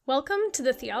Welcome to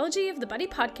the Theology of the Buddy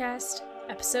podcast,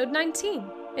 episode 19.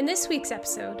 In this week's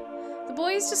episode, the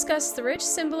boys discuss the rich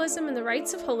symbolism and the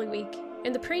rites of Holy Week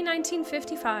in the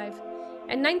pre-1955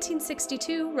 and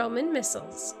 1962 Roman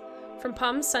missals, from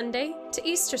Palm Sunday to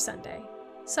Easter Sunday.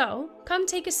 So, come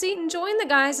take a seat and join the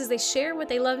guys as they share what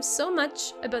they love so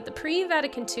much about the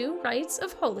pre-Vatican II rites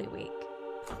of Holy Week.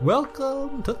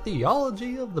 Welcome to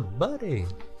Theology of the Buddy.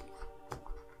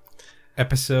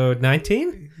 Episode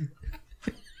 19?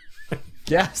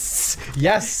 Yes.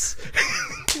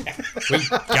 We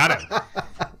got it.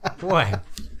 Boy.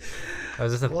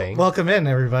 Was this a thing? Welcome in,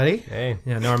 everybody. Hey.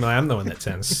 Yeah, normally I'm the one that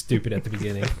sounds stupid at the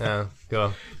beginning. Oh,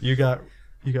 go. You got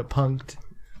punked,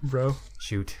 bro.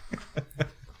 Shoot.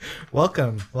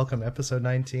 Welcome, episode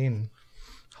 19.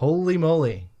 Holy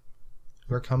moly.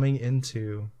 We're coming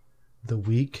into the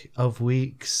week of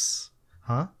weeks.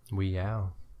 Huh?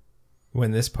 Weow.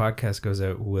 When this podcast goes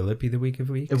out, will it be the week of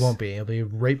weeks? It won't be. It'll be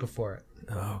right before it.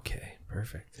 Okay,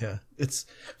 perfect. Yeah. It's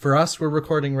for us, we're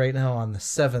recording right now on the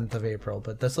 7th of April,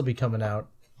 but this will be coming out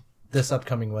this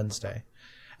upcoming Wednesday.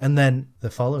 And then the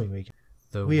following week.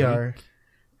 The we week are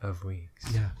of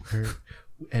weeks. Yeah.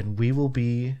 And we will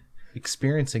be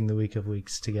experiencing the week of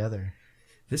weeks together.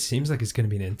 This seems like it's going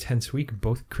to be an intense week.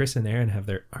 Both Chris and Aaron have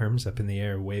their arms up in the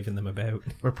air, waving them about.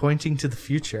 We're pointing to the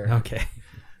future. Okay.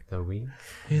 The week?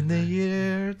 In the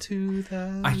year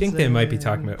 2000. I think they might be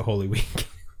talking about Holy Week.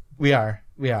 We are.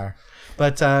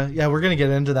 But yeah, we're gonna get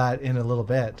into that in a little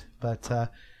bit. But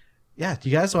yeah, do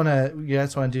you guys wanna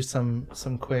do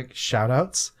some quick shout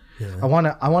outs? Yeah. I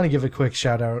wanna give a quick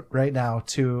shout out right now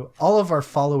to all of our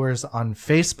followers on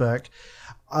Facebook.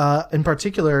 In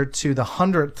particular to the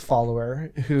 100th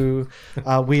follower who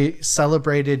we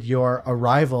celebrated your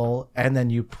arrival and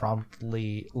then you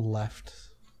promptly left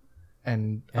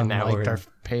and unliked our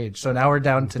page. So now we're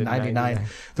down to 99.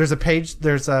 There's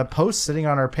a post sitting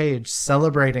on our page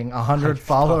celebrating 100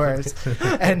 followers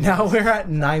and now we're at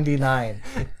 99.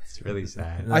 It's really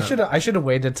sad. I should have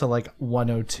waited till like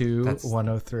 102,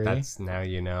 103. That's now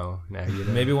you know.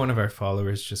 Maybe one of our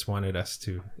followers just wanted us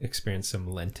to experience some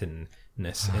Lentenness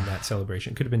in that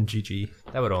celebration. Could have been Gigi.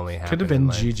 That would only happen. Could have been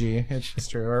Gigi. It's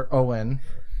true. Or Owen.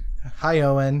 Hi,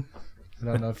 Owen. I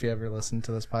don't know if you ever listened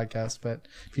to this podcast, but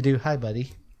if you do, hi,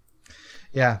 buddy.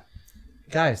 Yeah.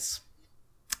 Guys.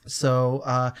 So,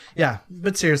 yeah.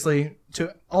 But seriously,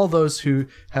 to all those who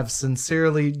have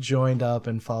sincerely joined up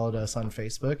and followed us on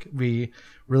Facebook, we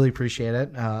really appreciate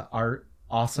it. Our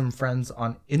awesome friends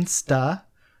on Insta,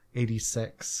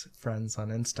 86 friends on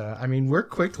Insta. I mean, we're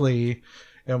quickly...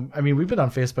 we've been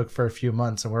on Facebook for a few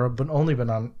months and we've only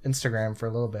been on Instagram for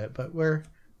a little bit, but we're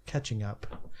catching up.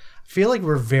 I feel like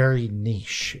we're very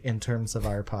niche in terms of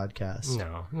our podcast.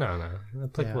 No.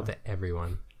 Applicable to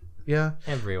everyone. Yeah.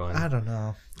 Everyone. I don't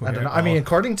know. I mean,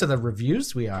 according to the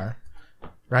reviews, we are.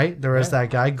 Right? There was that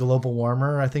guy, Global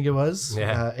Warmer, I think it was.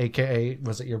 Yeah. AKA,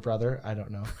 was it your brother? I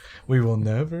don't know. We will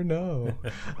never know.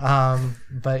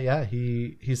 But yeah,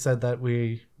 he said that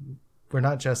we're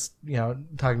not just,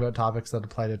 talking about topics that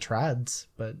apply to trads,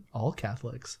 but all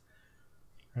Catholics.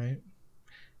 Right?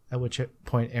 At which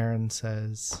point Aaron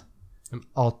says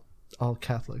all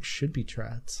Catholics should be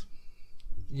trads.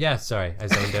 Yeah, sorry. I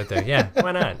zoned out there. Yeah,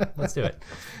 why not? Let's do it.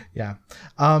 Yeah.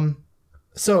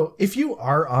 So if you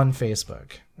are on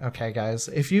Facebook, okay, guys,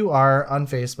 if you are on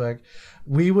Facebook,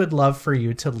 we would love for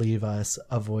you to leave us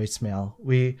a voicemail.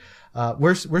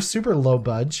 We're super low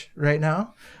budge right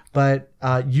now, but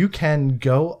you can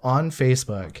go on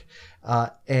Facebook.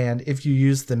 And if you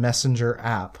use the Messenger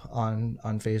app on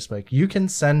Facebook, you can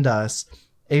send us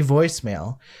a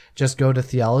voicemail. Just go to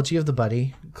Theology of the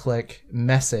Buddy, click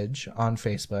message on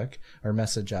Facebook or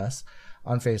message us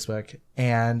on Facebook,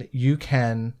 and you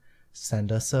can send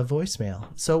us a voicemail.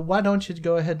 So why don't you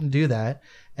go ahead and do that,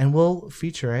 and we'll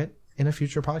feature it in a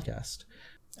future podcast.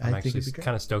 I'm actually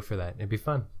kind of stoked for that. It'd be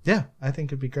fun. Yeah, I think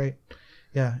it'd be great.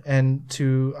 Yeah, and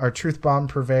to our truth bomb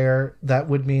purveyor, that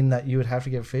would mean that you would have to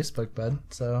get Facebook, bud.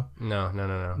 So no.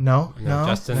 No.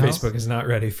 Justin, Facebook is not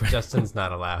ready for. Justin's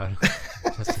not allowed.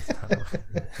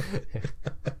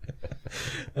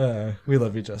 We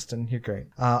love you, Justin. You're great.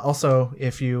 Also,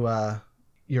 if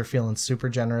you're feeling super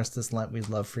generous this Lent, we'd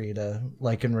love for you to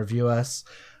like and review us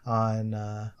on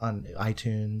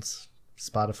iTunes,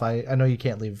 Spotify. I know you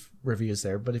can't leave reviews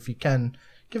there, but if you can,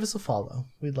 give us a follow.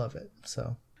 We'd love it.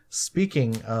 So.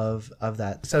 Speaking of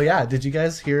that, so yeah, did you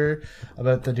guys hear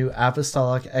about the new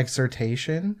apostolic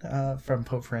exhortation from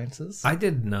Pope Francis? I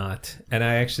did not, and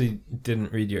I actually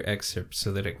didn't read your excerpt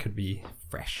so that it could be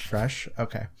fresh.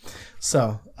 Okay.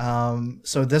 So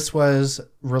this was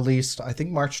released, I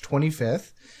think, March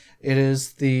 25th, It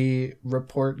is the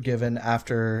report given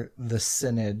after the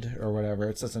synod or whatever.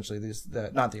 It's essentially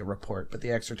not the report, but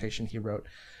the exhortation he wrote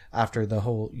after the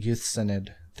whole youth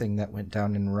synod thing that went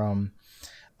down in Rome.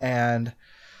 And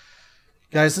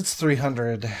guys, it's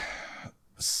 300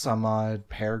 some odd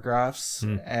paragraphs,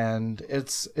 and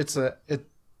it's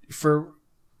for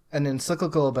an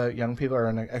encyclical about young people, or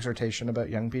an exhortation about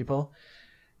young people.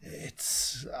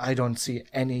 I don't see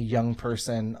any young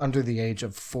person under the age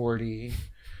of 40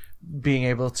 being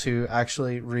able to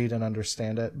actually read and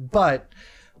understand it. But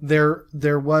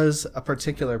there was a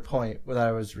particular point that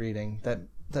I was reading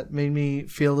that made me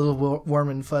feel a little warm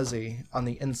and fuzzy on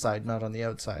the inside, not on the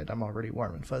outside. I'm already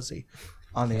warm and fuzzy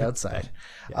on the outside.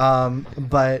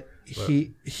 But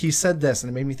he said this,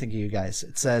 and it made me think of you guys.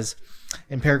 It says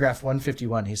in paragraph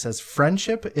 151, he says,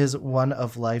 "Friendship is one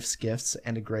of life's gifts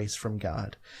and a grace from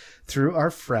God. Through our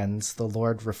friends, the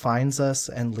Lord refines us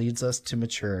and leads us to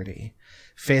maturity.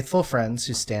 Faithful friends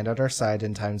who stand at our side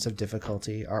in times of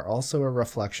difficulty are also a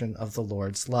reflection of the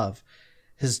Lord's love,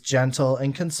 his gentle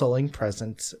and consoling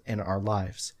presence in our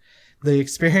lives. The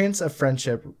experience of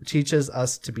friendship teaches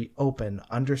us to be open,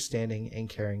 understanding, and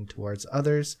caring towards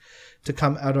others, to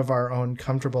come out of our own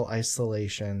comfortable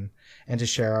isolation, and to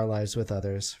share our lives with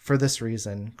others. For this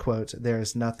reason, quote, there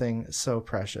is nothing so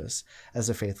precious as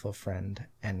a faithful friend,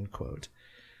 end quote.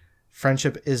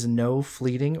 Friendship is no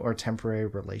fleeting or temporary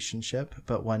relationship,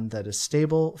 but one that is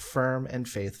stable, firm, and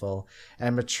faithful,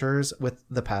 and matures with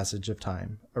the passage of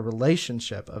time. A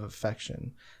relationship of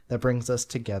affection that brings us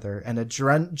together, and a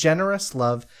generous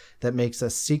love that makes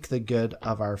us seek the good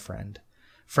of our friend.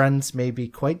 Friends may be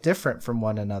quite different from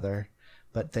one another,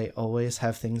 but they always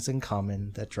have things in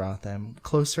common that draw them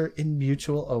closer in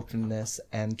mutual openness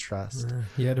and trust."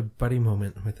 You had a buddy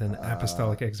moment with an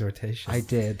apostolic exhortation. I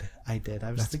did. I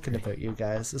was thinking about you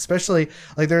guys, especially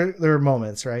like there are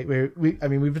moments, right? We've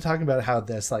been talking about how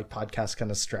this like podcast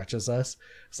kind of stretches us.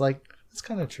 It's like, it's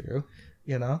kind of true,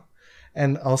 you know?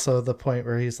 And also the point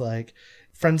where he's like,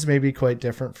 friends may be quite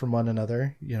different from one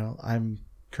another. You know, I'm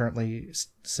currently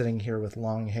sitting here with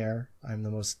long hair. I'm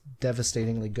the most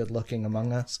devastatingly good looking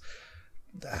among us.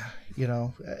 You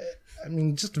know, I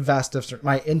mean, just vast difference.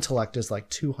 My intellect is like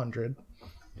 200.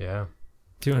 Yeah.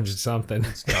 200 something.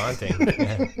 It's daunting.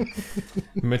 Yeah.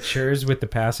 Matures with the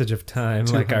passage of time,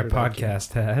 like our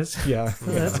podcast has. Yeah.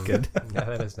 That's good. Yeah,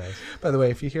 that is nice. By the way,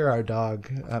 if you hear our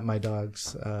dog, my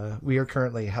dogs, we are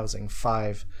currently housing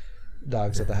 5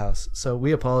 dogs at the house. So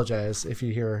we apologize if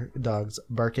you hear dogs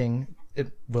barking.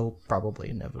 It will probably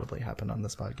inevitably happen on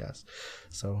this podcast.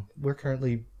 So we're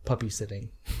currently puppy sitting.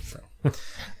 So,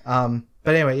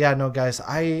 but anyway, yeah, no, guys,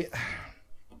 I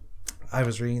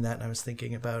was reading that and I was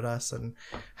thinking about us and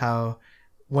how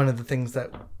one of the things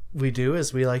that we do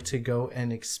is we like to go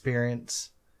and experience,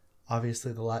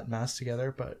 obviously, the Latin Mass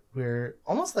together, but we're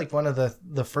almost like one of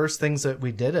the first things that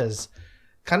we did is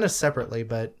kind of separately,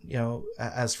 but, you know,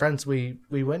 as friends, we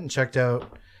went and checked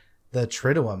out the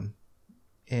Triduum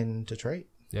in Detroit.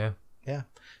 Yeah.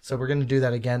 So we're going to do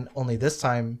that again, only this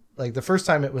time, like the first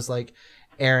time it was like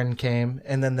Aaron came,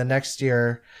 and then the next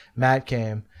year Matt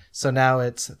came. So now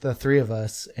it's the 3 of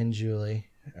us and Julie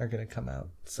are going to come out.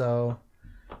 So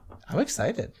I'm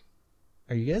excited.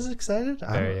 Are you guys excited?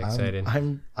 Very excited.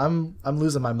 I'm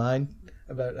losing my mind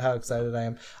about how excited I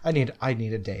am. I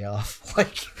need a day off.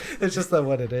 Like, it's just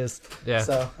what it is. Yeah.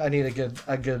 So I need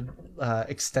a good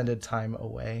extended time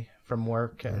away from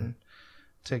work and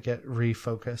to get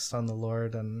refocused on the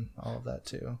Lord and all of that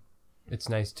too. It's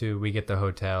nice too. We get the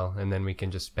hotel and then we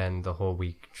can just spend the whole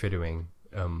week triduing.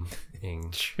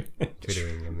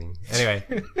 Triduing. I mean,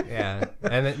 anyway, yeah.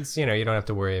 And it's, you know, you don't have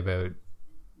to worry about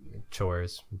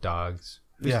chores, dogs.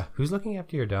 Who's looking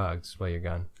after your dogs while you're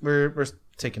gone? We're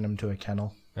taking them to a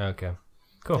kennel. Okay.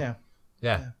 Cool.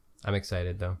 Yeah. I'm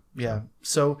excited though. Yeah.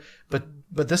 So, but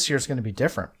this year's going to be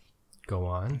different. Go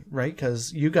on. Right?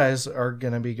 Because you guys are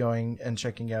going to be going and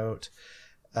checking out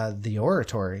the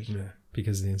oratory. Yeah,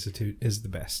 because the Institute is the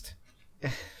best.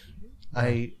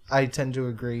 I tend to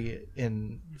agree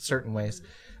in certain ways.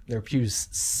 Their pews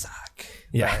suck.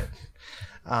 Yeah.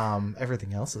 But,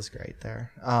 everything else is great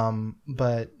there.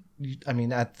 But I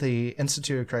mean, at the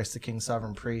Institute of Christ the King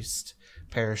Sovereign Priest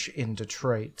parish in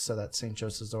Detroit, so that's St.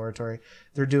 Joseph's Oratory,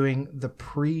 they're doing the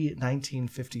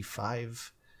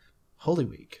pre-1955 Holy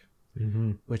Week,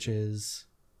 which is,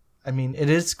 I mean, it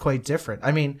is quite different.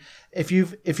 I mean, if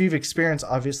you've experienced,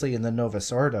 obviously, in the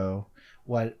Novus Ordo,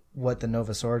 what the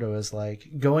Novus Ordo is like,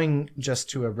 going just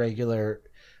to a regular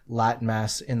Latin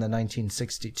Mass in the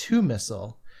 1962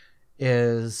 Missal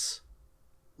is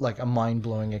like a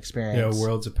mind-blowing experience. Yeah,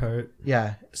 worlds apart.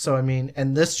 Yeah. So, I mean,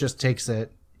 and this just takes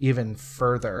it even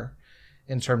further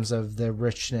in terms of the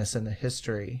richness and the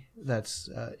history that's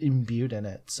imbued in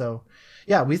it. So,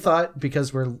 yeah, we thought,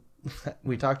 because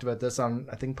we talked about this on,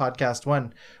 I think, podcast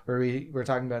 1, where we were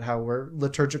talking about how we're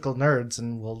liturgical nerds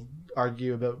and we'll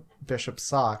argue about bishop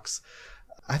socks.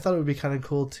 I thought it would be kind of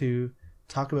cool to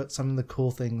talk about some of the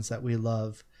cool things that we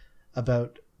love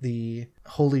about the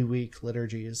Holy Week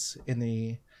liturgies in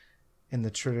the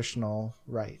traditional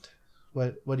rite.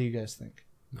 What do you guys think?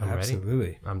 I'm Absolutely.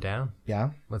 ready. I'm down.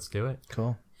 Yeah? Let's do it.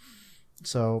 Cool.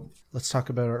 So let's talk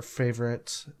about our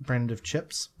favorite brand of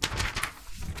chips.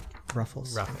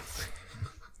 Ruffles.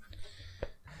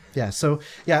 Yeah, so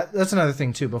yeah, that's another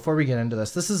thing too. Before we get into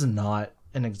this is not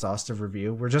an exhaustive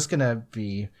review. We're just going to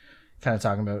be kind of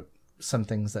talking about some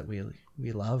things that we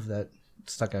love that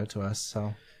stuck out to us.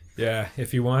 So yeah,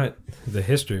 if you want the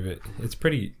history of it, it's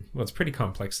pretty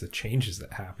complex, the changes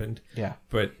that happened. Yeah.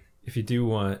 But if you do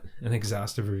want an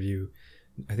exhaustive review,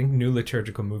 I think New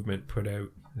Liturgical Movement put out,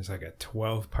 there's like a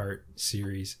 12-part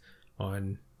series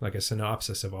on like a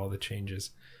synopsis of all the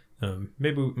changes.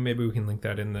 Maybe we can link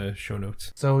that in the show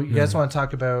notes. So you guys want to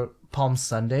talk about Palm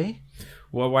Sunday?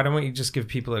 Well, why don't we just give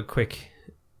people a quick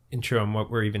intro on what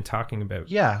we're even talking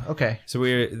about? Yeah, okay. So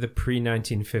we're the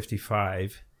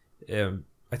pre-1955.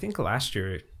 I think last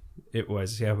year it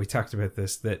was, we talked about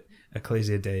this, that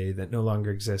Ecclesia Day that no longer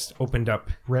exists opened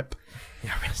up. RIP.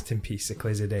 Yeah, rest in peace,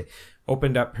 Ecclesia Day.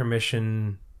 Opened up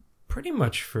permission pretty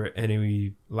much for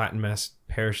any Latin Mass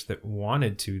parish that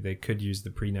wanted to. They could use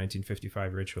the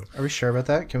pre-1955 ritual. Are we sure about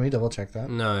that? Can we double check that?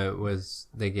 No,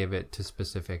 they gave it to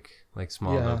specific, like,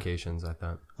 small locations, I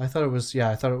thought. I thought it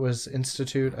was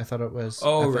Institute. I thought it was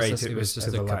right. It was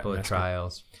just a couple of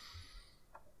trials.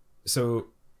 So,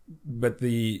 but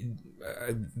the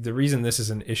reason this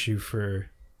is an issue for,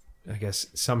 I guess,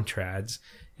 some trads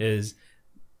is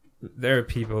there are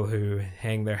people who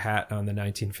hang their hat on the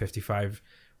 1955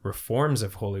 reforms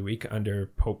of Holy Week under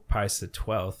Pope Pius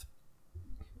XII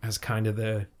as kind of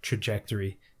the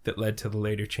trajectory that led to the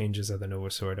later changes of the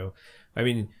Novus Ordo. I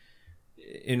mean,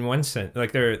 in one sense,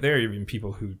 like there are even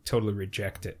people who totally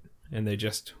reject it and they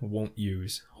just won't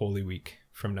use Holy Week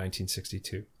from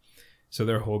 1962. So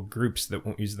there are whole groups that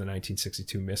won't use the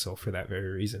 1962 Missal for that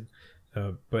very reason.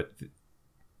 But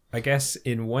I guess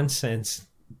in one sense,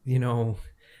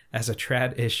 as a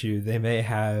trad issue, they may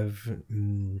have...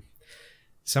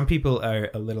 some people are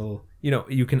a little,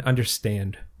 you can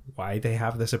understand why they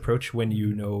have this approach when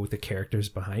you know the characters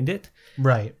behind it.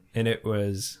 Right. And it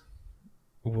was,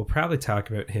 we'll probably talk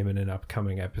about him in an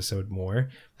upcoming episode more.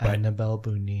 But Annibale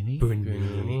Bugnini?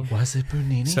 Bugnini. Was it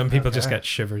Bugnini? Some people just got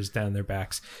shivers down their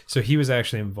backs. So he was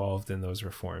actually involved in those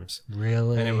reforms.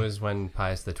 Really? And it was when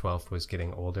Pius XII was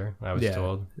getting older, I was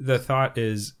told. The thought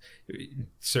is,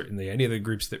 certainly any of the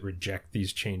groups that reject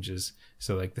these changes,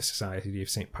 so like the Society of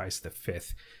St. Pius V,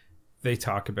 they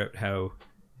talk about how,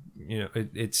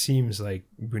 it seems like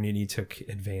Bugnini took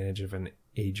advantage of an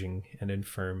aging and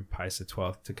infirm Pius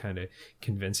XII to kind of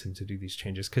convince him to do these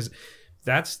changes, because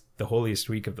that's the holiest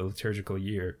week of the liturgical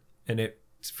year, and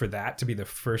for that to be the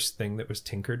first thing that was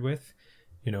tinkered with,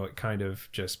 it kind of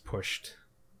just pushed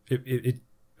it.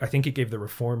 I think it gave the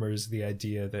reformers the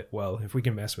idea that, well, if we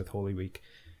can mess with Holy Week,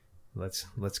 let's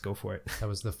go for it. That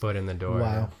was the foot in the door.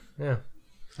 Wow. Yeah.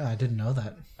 Oh, I didn't know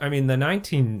that. I mean,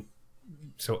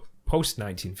 post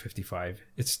 1955,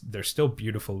 they're still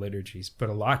beautiful liturgies, but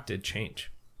a lot did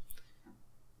change.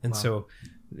 And so,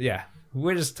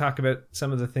 we'll just talk about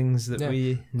some of the things that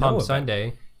we know Palm about.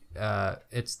 Sunday,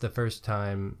 it's the first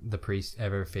time the priest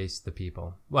ever faced the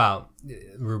people. Well,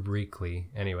 rubrically,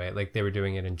 anyway. Like, they were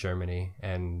doing it in Germany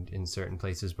and in certain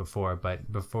places before, but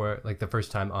like, the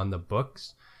first time on the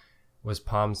books was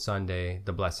Palm Sunday,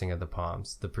 the blessing of the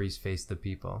palms. The priest faced the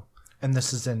people. And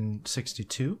this is in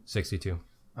 62? 62.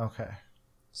 Okay.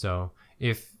 So,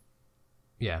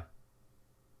 yeah,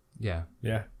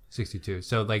 62.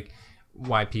 So, like,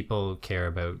 why people care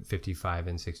about 55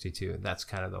 and 62, that's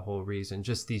kind of the whole reason.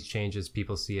 Just these changes,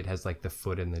 people see it as like the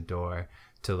foot in the door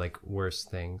to like worse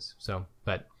things. So,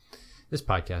 but this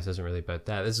podcast isn't really about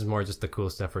that. This is more just the cool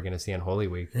stuff we're going to see on Holy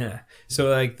Week. Yeah. So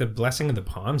like the blessing of the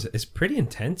palms is pretty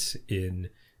intense in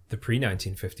the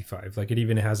pre-1955. Like, it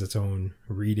even has its own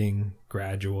reading,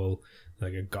 gradual,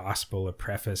 like a gospel, a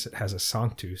preface. It has a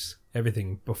sanctus,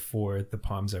 everything before the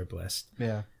palms are blessed.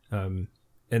 Yeah. And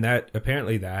that,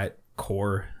 apparently that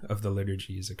core of the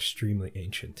liturgy is extremely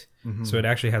ancient. Mm-hmm. So it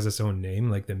actually has its own name,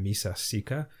 like the Missa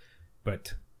Sica.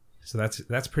 But so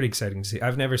that's pretty exciting to see.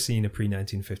 I've never seen a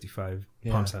pre-1955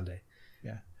 Palm Sunday.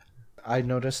 Yeah. I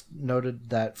noted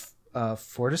that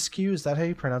Fortescue, is that how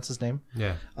you pronounce his name?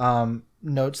 Yeah.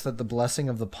 Notes that the blessing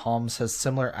of the palms has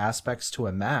similar aspects to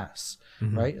a mass,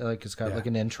 right? Like it's got like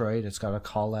an introit, it's got a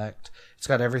collect, it's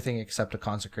got everything except a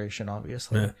consecration,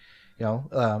 obviously. Yeah. You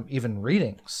know, even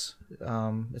readings.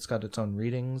 It's got its own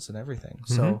readings and everything.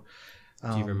 So,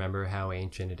 Do you remember how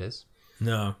ancient it is?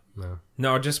 No. No.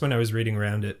 No, just when I was reading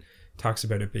around it, talks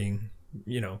about it being,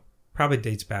 probably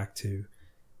dates back to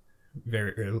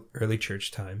very early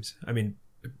church times. I mean,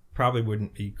 it probably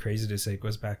wouldn't be crazy to say it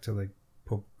goes back to like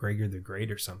Pope Gregor the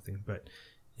Great or something, but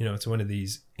it's one of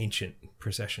these ancient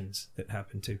processions that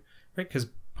happened too, right? Because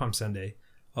Palm Sunday,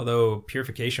 although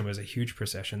Purification was a huge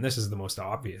procession, this is the most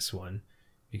obvious one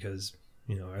because,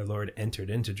 our Lord entered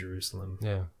into Jerusalem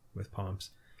with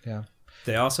palms. yeah.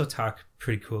 They also talk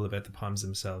pretty cool about the palms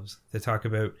themselves. They talk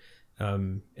about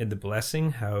in the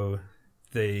blessing how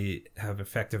they have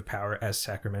effective power as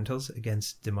sacramentals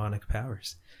against demonic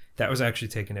powers. That was actually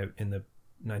taken out in the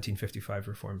 1955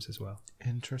 reforms as well.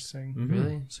 Interesting.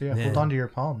 Really? So hold on to your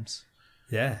palms.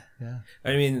 Yeah. Yeah.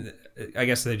 I mean, I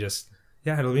guess they just,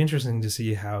 it'll be interesting to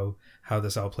see how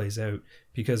this all plays out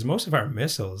because most of our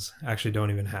missals actually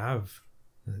don't even have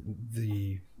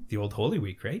the Old Holy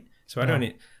Week, right? So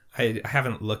I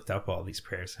haven't looked up all these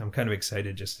prayers. I'm kind of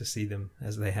excited just to see them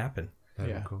as they happen.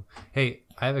 That'd be cool. Hey,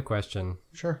 I have a question.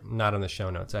 Sure. Not on the show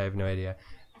notes. I have no idea.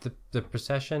 The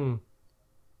procession,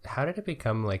 how did it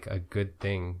become like a good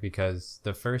thing? Because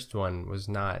the first one was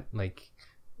not like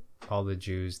all the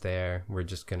Jews there were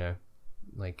just gonna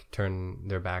like turn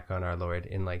their back on our Lord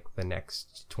in like the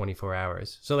next 24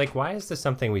 hours. So like, why is this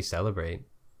something we celebrate?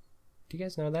 Do you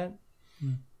guys know that?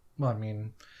 Well, I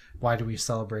mean, why do we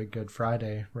celebrate Good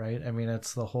Friday, right? I mean,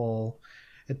 it's the whole,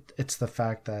 it's the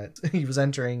fact that he was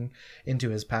entering into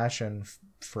his passion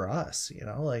for us, and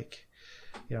I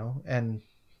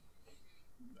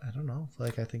don't know,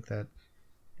 like, I think that,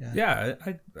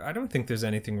 I don't think there's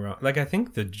anything wrong. Like, I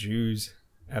think the Jews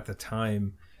at the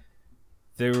time,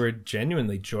 they were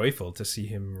genuinely joyful to see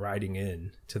him riding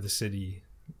in to the city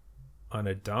on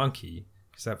a donkey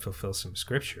because that fulfills some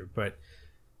scripture. But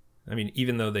I mean,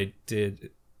 even though they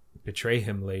did betray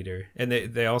him later, and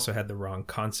they also had the wrong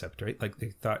concept, right? Like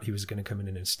they thought he was going to come in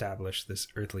and establish this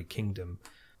earthly kingdom.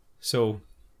 So,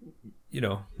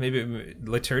 maybe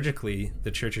liturgically, the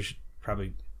church is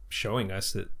probably showing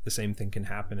us that the same thing can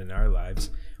happen in our lives.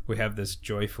 We have this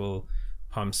joyful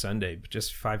Palm Sunday, but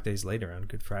just 5 days later on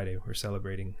Good Friday, we're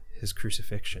celebrating his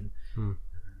crucifixion.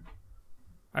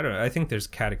 I don't know. I think there's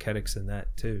catechetics in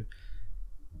that too.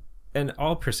 And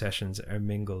all processions are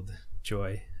mingled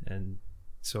joy and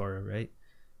sorrow, right?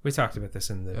 We talked about this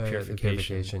in the purification. The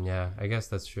purification, yeah. I guess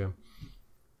that's true.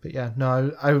 But yeah,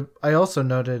 no, I also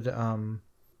noted,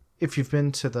 if you've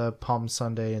been to the Palm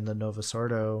Sunday in the Novus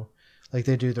Ordo, like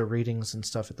they do the readings and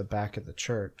stuff at the back of the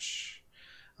church.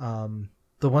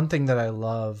 The one thing that I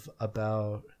love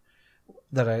about,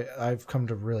 that I've come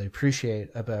to really appreciate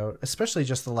about, especially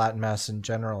just the Latin Mass in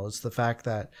general, is the fact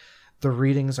that the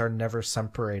readings are never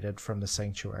separated from the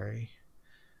sanctuary.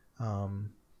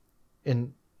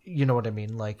 And you know what I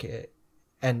mean? Like,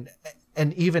 and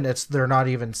even they're not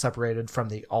even separated from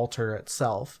the altar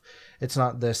itself. It's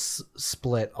not this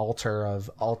split altar of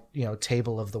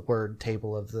table of the word,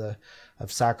 table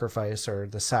of sacrifice, or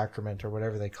the sacrament, or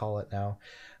whatever they call it now.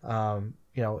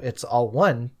 It's all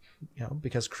one,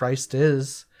 because Christ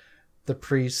is the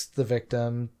priest, the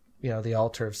victim, the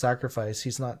altar of sacrifice.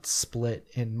 He's not split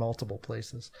in multiple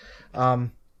places.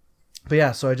 But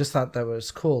yeah, so I just thought that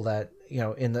was cool that,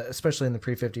 especially in the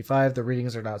pre-55, the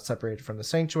readings are not separated from the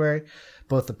sanctuary.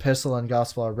 Both the epistle and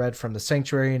gospel are read from the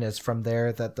sanctuary, and it's from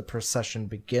there that the procession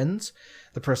begins.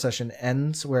 The procession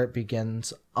ends where it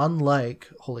begins, unlike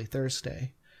Holy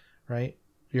Thursday, right?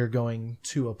 You're going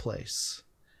to a place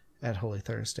at Holy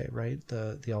Thursday, right?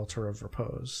 The altar of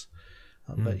repose.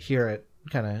 But here it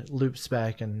kind of loops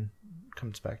back and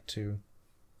comes back to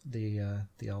the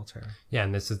altar. Yeah,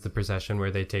 and this is the procession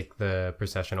where they take the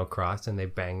processional cross and they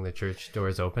bang the church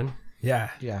doors open. Yeah.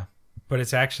 But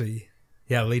it's actually,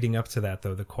 leading up to that,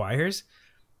 though, the choirs.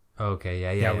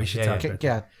 Okay, yeah. We should talk about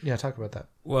that. Yeah, talk about that.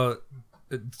 Well,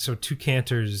 so two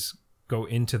cantors go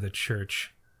into the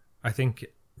church, I think,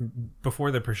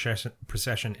 before the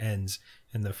procession ends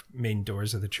and the main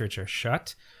doors of the church are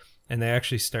shut, and they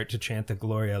actually start to chant the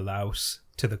Gloria Laus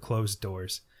to the closed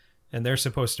doors. And they're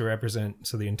supposed to represent,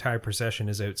 so the entire procession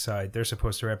is outside. They're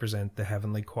supposed to represent the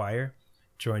heavenly choir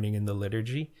joining in the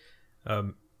liturgy.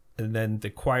 And then the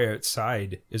choir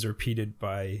outside is repeated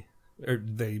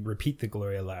they repeat the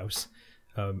Gloria Laus.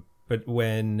 But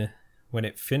when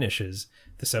it finishes,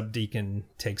 the subdeacon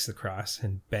takes the cross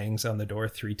and bangs on the door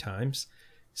 3 times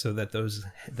so that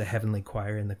the heavenly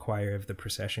choir and the choir of the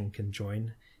procession can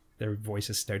join. Their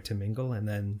voices start to mingle, and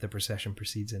then the procession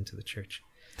proceeds into the church.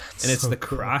 And it's so the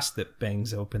cool. cross that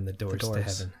bangs open the doors to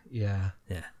heaven. Yeah.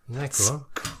 Yeah. Isn't that cool?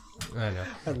 I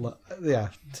know. Yeah.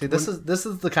 See, this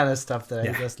is the kind of stuff that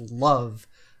I just love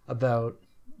about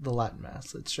the Latin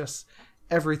Mass. It's just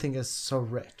everything is so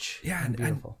rich. Yeah, and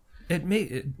beautiful. It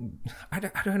made it. I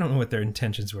don't know what their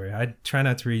intentions were. I try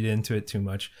not to read into it too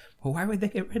much. But why would they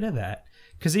get rid of that?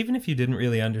 Because even if you didn't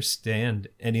really understand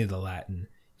any of the Latin,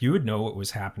 you would know what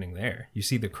was happening there. You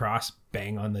see the cross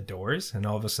bang on the doors, and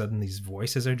all of a sudden these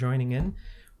voices are joining in.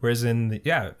 Whereas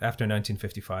after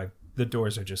 1955, the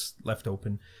doors are just left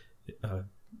open,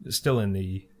 still in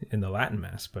the Latin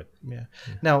Mass. But Yeah.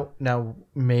 Now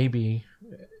maybe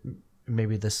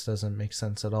this doesn't make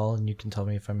sense at all, and you can tell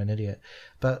me if I'm an idiot.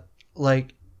 But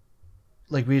like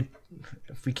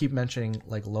if we keep mentioning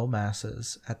like low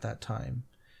masses at that time,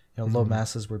 low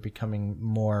masses were becoming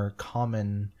more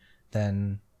common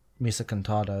than missa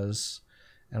cantatas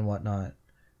and whatnot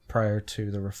prior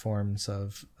to the reforms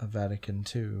of Vatican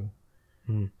II.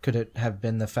 Could it have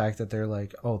been the fact that they're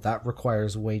like, oh, that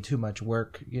requires way too much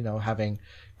work, having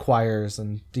choirs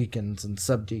and deacons and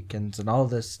subdeacons and all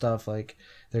this stuff? Like,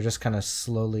 they're just kind of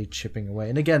slowly chipping away.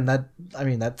 And again,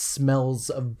 that smells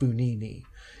of Bunini,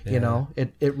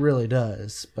 it really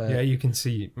does. But yeah, you can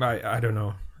see. I don't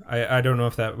know. I don't know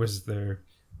if that was their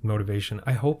motivation.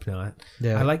 I hope not.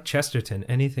 Yeah. I like Chesterton.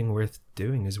 Anything worth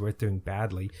doing is worth doing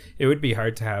badly. It would be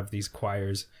hard to have these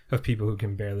choirs of people who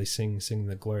can barely sing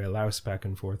the Gloria Laus back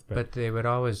and forth. But they would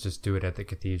always just do it at the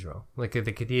cathedral. Like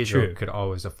the cathedral True. could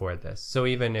always afford this. So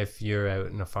even if you're out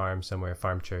in a farm somewhere,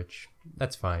 farm church,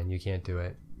 that's fine. You can't do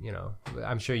it.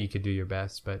 I'm sure you could do your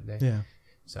best, but yeah.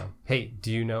 So, hey,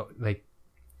 do you know, like,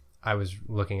 I was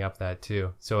looking up that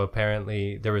too. So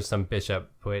apparently there was some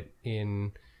bishop put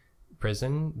in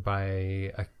prison by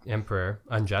an emperor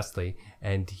unjustly,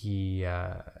 and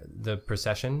the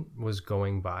procession was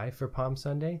going by for Palm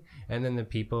Sunday, and then the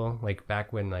people, like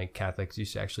back when like Catholics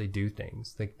used to actually do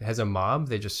things, like as a mob,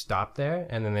 they just stopped there,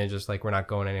 and then they just like, we're not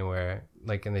going anywhere,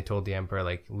 like, and they told the emperor,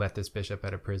 like, let this bishop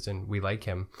out of prison, we like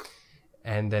him.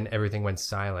 And then everything went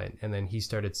silent, and then he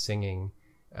started singing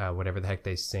whatever the heck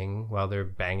they sing while they're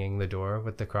banging the door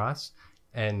with the cross,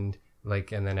 and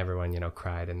then everyone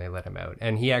cried, and they let him out.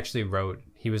 And he actually wrote,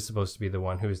 he was supposed to be the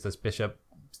one who was this bishop,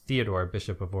 Theodore,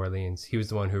 Bishop of Orleans. He was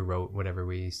the one who wrote whatever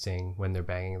we sing when they're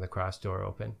banging the cross door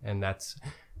open, and that's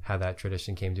how that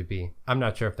tradition came to be. I'm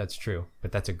not sure if that's true,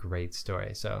 but that's a great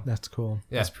story. So That's cool.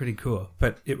 yeah. That's pretty cool.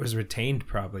 But it was retained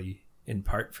probably in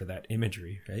part for that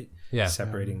imagery, right? Yeah.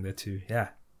 Separating the two. Yeah.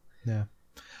 Yeah.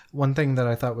 One thing that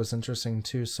I thought was interesting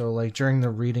too, so like during the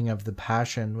reading of the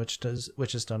Passion, which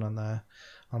is done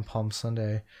on Palm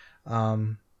Sunday,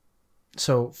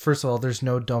 so first of all, there's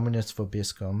no Dominus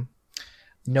Vobiscum,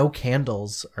 no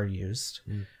candles are used.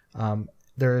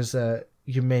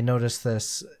 You may notice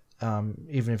this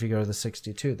even if you go to the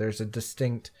 62, there's a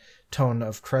distinct tone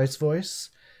of Christ's voice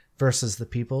versus the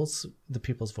people's. The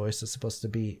people's voice is supposed to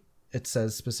be, it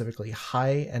says specifically,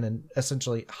 high and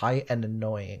essentially high and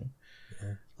annoying.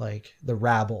 Yeah. Like the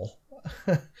rabble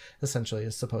essentially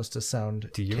is supposed to sound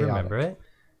Do you chaotic. remember it?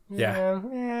 Yeah.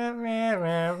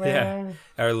 Yeah.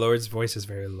 Our Lord's voice is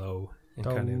very low.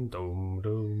 And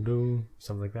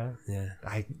Something like that. Yeah.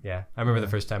 I remember the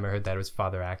first time I heard that, it was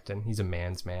Father Acton. He's a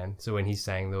man's man. So when he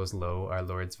sang those low Our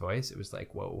Lord's voice, it was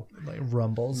like, whoa. Like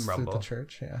rumbles through Rumble. the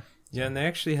church. Yeah. Yeah, and they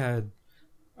actually had,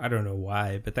 I don't know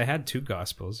why, but they had two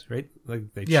gospels, right?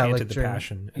 Like they Yeah, chanted like the during-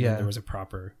 Passion, and then there was a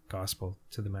proper gospel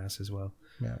to the Mass as well.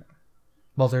 Yeah.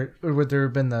 Well, would there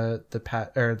have been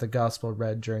the gospel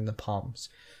read during the Palms,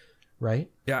 right?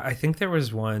 Yeah, I think there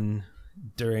was one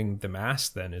during the Mass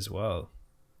then as well.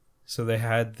 So they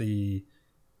had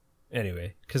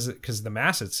anyway, because the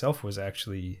Mass itself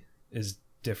is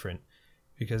different,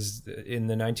 because in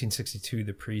the 1962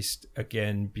 the priest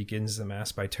again begins the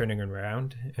Mass by turning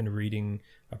around and reading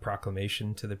a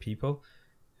proclamation to the people,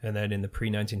 and then in the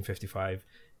pre-1955,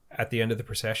 at the end of the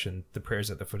procession, the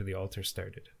prayers at the foot of the altar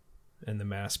started, and the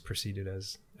Mass proceeded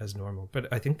as normal.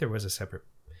 But I think there was a separate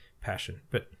Passion,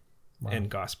 and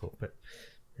gospel, but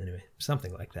anyway,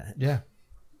 something like that. Yeah.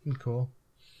 Cool.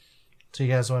 So you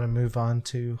guys want to move on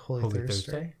to Holy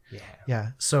Thursday? Yeah.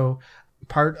 Yeah. So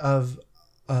part of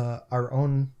our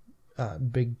own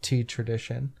Big T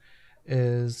tradition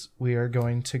is we are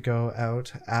going to go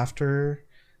out after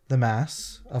the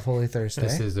Mass of Holy Thursday.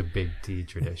 This is a big T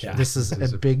tradition. Yeah. This is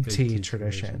a big T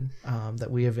tradition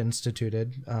that we have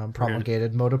instituted,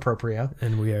 promulgated motu proprio.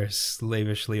 And we are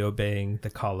slavishly obeying the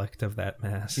collect of that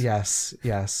Mass. Yes,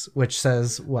 which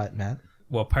says what, Matt?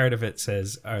 well, part of it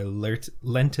says our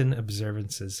Lenten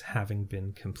observances having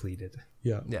been completed.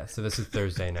 Yeah. Yeah, so this is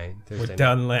Thursday night. We're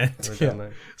done Lent. We're done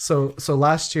Lent. So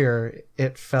last year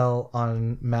it fell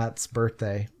on Matt's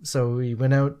birthday. So we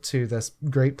went out to this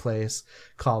great place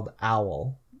called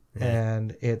Owl,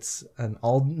 and it's an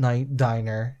all-night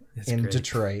diner in great.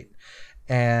 Detroit.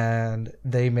 And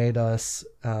they made us.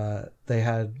 They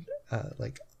had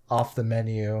like off the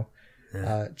menu,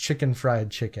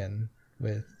 fried chicken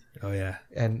with. Oh yeah.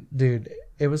 And dude,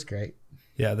 it was great.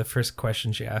 Yeah, the first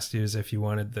question she asked you is if you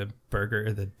wanted the burger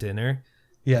or the dinner.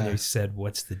 Yeah. And you said,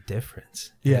 what's the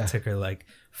difference? Yeah. And it took her like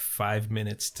 5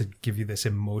 minutes to give you this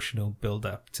emotional build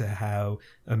up to how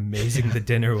amazing the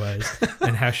dinner was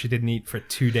and how she didn't eat for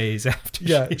 2 days after.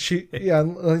 Like she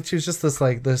was just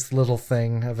this little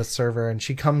thing of a server, and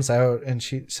she comes out and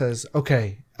she says,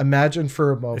 okay, imagine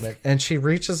for a moment, and she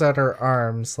reaches out her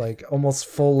arms like almost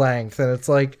full length, and it's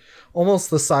like almost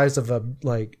the size of a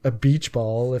beach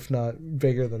ball, if not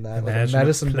bigger than that. Imagine like a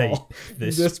medicine plate ball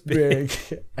this big.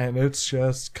 And it's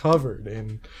just covered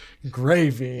in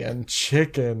gravy and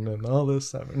chicken and all this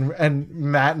stuff, and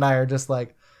Matt and I are just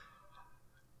like,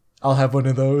 I'll have one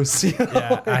of those. You know?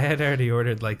 Yeah, I had already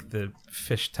ordered like the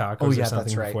fish tacos or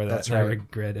something before that. That's and I right.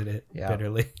 regretted it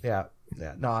bitterly. Yeah.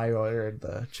 No, I ordered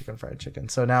the fried chicken.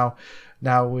 So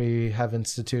now we have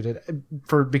instituted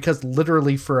because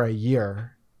literally for a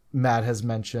year, Matt has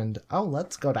mentioned, oh,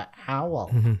 let's go to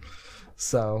Owl. Mm-hmm.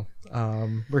 So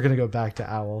we're gonna go back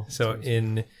to Owl. So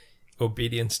in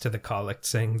obedience to the collect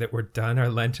saying that we're done our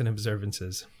Lenten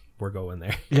observances, we're going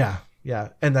there. Yeah,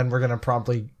 and then we're gonna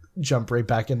promptly jump right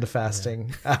back into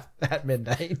fasting at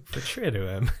midnight. For true to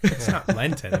him, it's not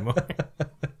Lent anymore.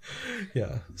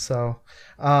 Yeah. So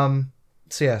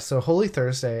Holy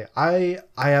Thursday. I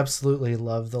absolutely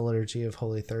love the liturgy of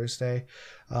Holy Thursday.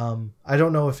 I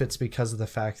don't know if it's because of the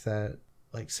fact that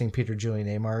like St. Peter Julian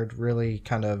Amard really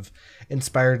kind of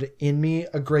inspired in me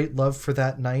a great love for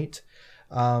that night.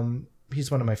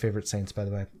 He's one of my favorite saints, by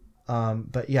the way.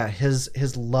 But yeah,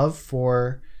 his love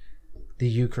for the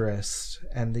Eucharist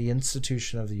and the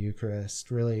institution of the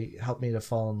Eucharist really helped me to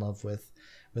fall in love with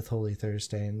Holy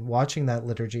Thursday, and watching that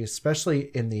liturgy, especially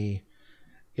in the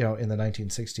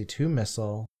 1962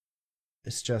 missal,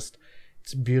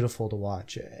 it's beautiful to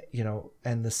watch,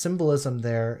 and the symbolism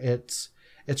there, it's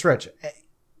rich.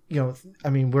 I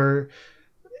mean, we're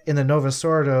in the Novus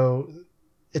Ordo,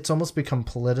 it's almost become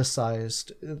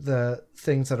politicized, the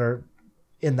things that are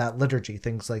in that liturgy,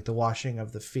 things like the washing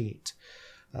of the feet,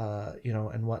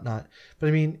 and whatnot. But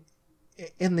I mean,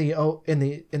 in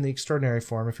the extraordinary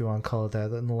form, if you want to call it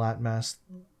that, in the Latin Mass,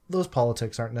 those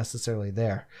politics aren't necessarily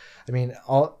there. I mean,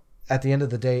 at the end of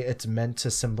the day, it's meant to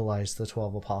symbolize the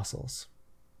 12 apostles,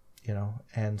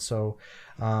 and so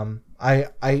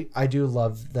I do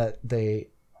love that they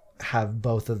have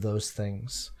both of those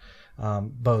things.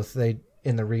 Both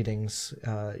in the readings,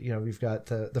 we've got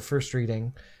the first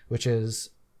reading, which is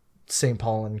St.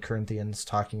 Paul in Corinthians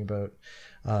talking about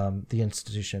the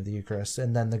institution of the Eucharist,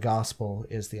 and then the gospel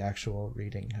is the actual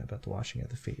reading about the washing of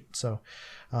the feet. So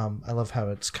I love how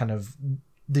it's kind of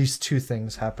these two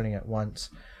things happening at once.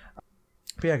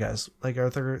 But yeah, guys, like, are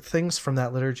there things from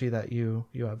that liturgy that you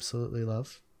absolutely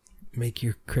love? Make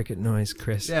your cricket noise,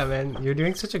 Chris. Yeah, man, you're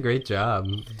doing such a great job.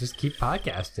 Just keep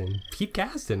podcasting. Keep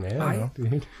casting, man.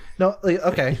 No,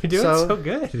 okay. You're doing so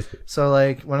good. So,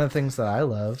 like, one of the things that I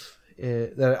love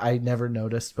that I never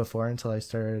noticed before until I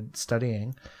started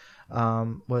studying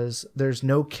was there's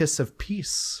no kiss of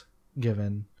peace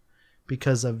given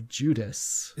because of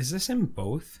Judas. Is this in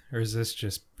both, or is this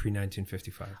just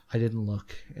pre-1955? I didn't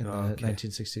look in the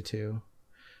 1962.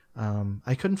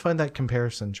 I couldn't find that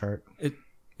comparison chart.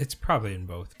 It's probably in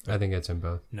both. I think it's in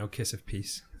both. No kiss of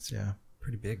peace. It's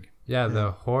pretty big. Yeah,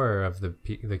 the horror of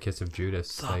the kiss of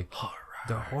Judas.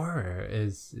 The horror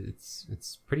is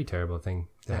it's pretty terrible thing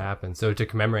to happen. So to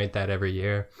commemorate that every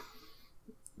year,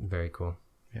 very cool.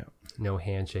 Yeah. No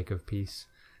handshake of peace.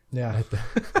 Yeah.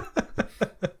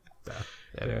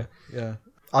 Anyway. Yeah.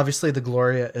 Obviously, the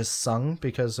Gloria is sung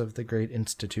because of the great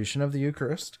institution of the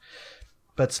Eucharist,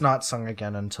 but it's not sung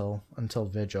again until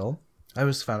Vigil. I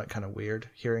always found it kind of weird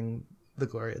hearing the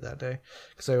Gloria that day,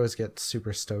 because I always get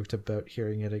super stoked about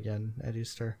hearing it again at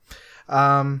Easter.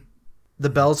 The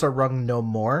bells are rung no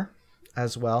more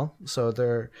as well. So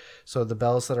the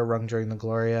bells that are rung during the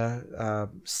Gloria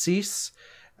cease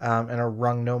and are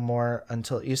rung no more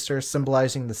until Easter,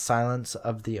 symbolizing the silence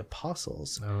of the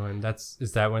apostles. Oh, and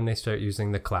is that when they start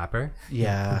using the clapper?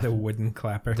 Yeah. The wooden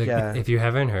clapper. If you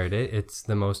haven't heard it, it's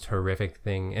the most horrific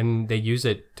thing. And they use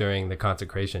it during the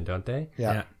consecration, don't they?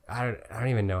 Yeah. I don't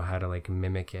even know how to like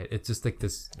mimic it. It's just like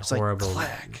this It's horrible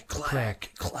like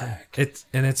clack. It's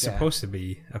Yeah. supposed to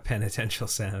be a penitential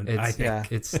sound. I It's think. Yeah.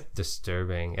 it's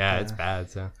disturbing. Yeah, it's bad.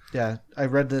 So Yeah, I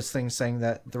read this thing saying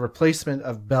that the replacement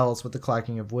of bells with the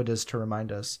clacking of wood is to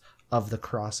remind us of the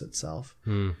cross itself.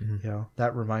 You know,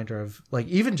 that reminder of like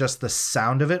even just the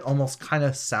sound of it almost kind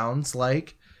of sounds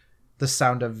like the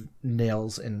sound of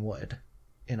nails in wood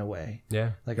in a way,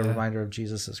 yeah, like a reminder of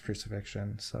Jesus's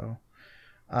crucifixion. So,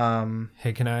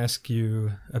 Hey, can I ask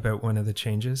you about one of the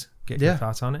changes? Get Yeah. your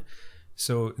thoughts on it.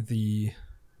 So the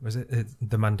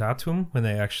mandatum, when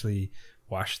they actually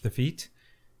wash the feet,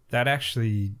 that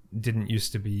actually didn't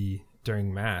used to be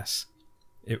during Mass.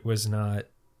 It was not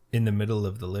in the middle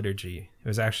of the liturgy. It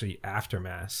was actually after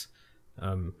Mass.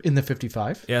 in the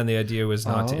 55. Yeah, and the idea was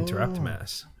not to interrupt Oh.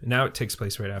 Mass. Now it takes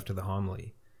place right after the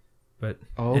homily. But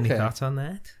Oh, any okay. thoughts on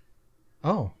that?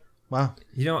 Oh, wow.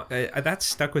 You know, that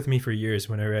stuck with me for years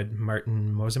when I read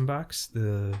Martin Mosenbach's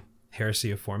The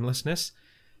Heresy of Formlessness.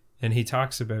 And he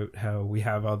talks about how we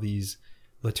have all these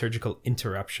liturgical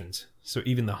interruptions. So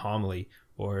even the homily,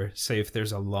 or say if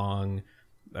there's a long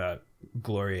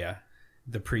Gloria,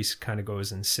 the priest kind of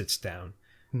goes and sits down.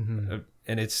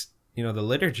 And it's, you know, the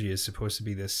liturgy is supposed to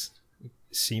be this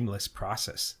seamless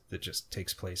process that just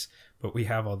takes place. But we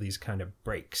have all these kind of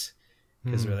breaks.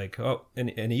 Because we're like, oh,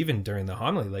 and even during the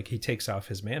homily, like he takes off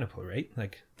his maniple, right?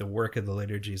 Like the work of the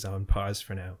liturgy is on pause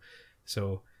for now.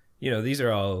 So, you know, these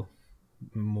are all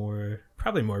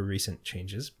probably more recent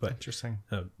changes, but Interesting.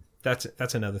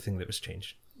 that's another thing that was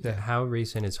changed. Yeah. How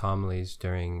recent is homilies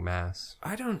during Mass?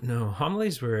 I don't know.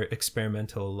 Homilies were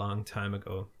experimental a long time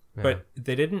ago, Yeah. but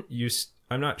they didn't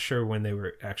I'm not sure when they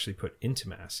were actually put into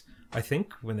Mass. I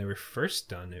think when they were first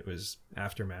done, it was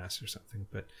after Mass or something,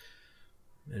 but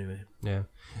anyway. Yeah,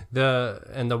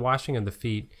 the washing of the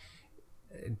feet.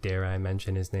 Dare I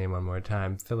mention his name one more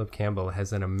time? Philip Campbell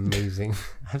has an amazing.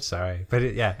 I'm sorry, but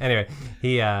anyway,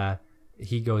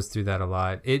 he goes through that a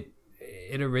lot. It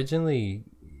originally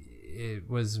it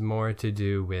was more to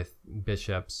do with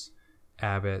bishops,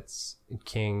 abbots,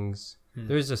 kings.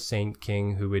 There's a saint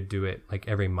king who would do it like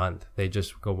every month. They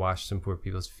just go wash some poor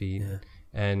people's feet,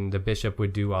 and the bishop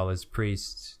would do all his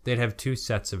priests. They'd have 2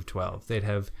 sets of 12. They'd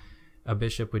have a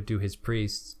bishop would do his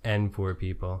priests and poor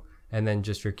people, and then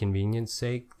just for convenience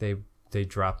sake, they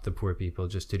dropped the poor people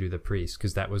just to do the priests,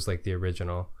 because that was like the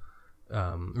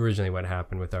originally what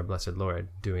happened with our Blessed Lord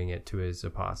doing it to his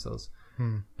apostles.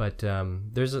 But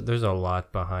there's a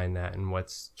lot behind that and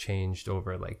what's changed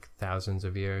over like thousands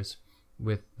of years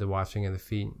with the washing of the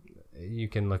feet. You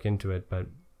can look into it, but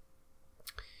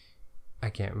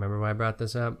I can't remember why I brought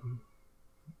this up.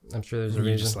 I'm sure there's a You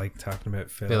reason. just like talking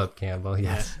about Philip Campbell,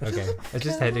 yes. Okay, I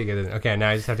just had to get it. Okay, now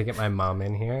I just have to get my mom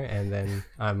in here, and then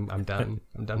I'm done.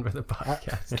 I'm done with the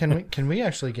podcast. Can we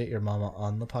actually get your mama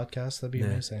on the podcast? That'd be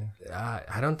amazing.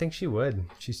 I don't think she would.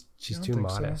 She's don't too think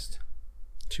so. modest.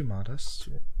 Too modest.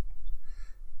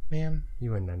 Man.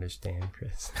 You wouldn't understand,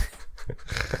 Chris.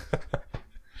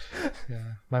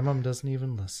 Yeah. My mom doesn't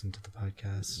even listen to the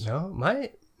podcast. No,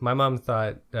 my mom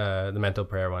thought the mental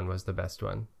prayer one was the best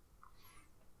one.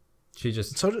 She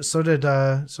just So did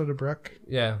Brooke.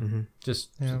 yeah,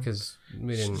 just Yeah. because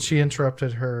we didn't. She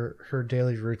interrupted her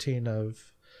daily routine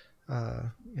of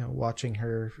watching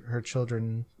her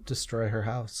children destroy her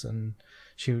house, and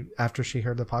after she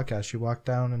heard the podcast, she walked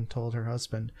down and told her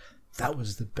husband that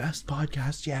was the best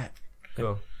podcast yet.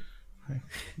 Cool.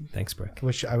 Thanks, Brooke.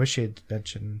 I wish she had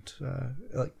mentioned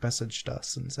messaged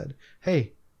us and said,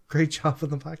 "Hey, great job on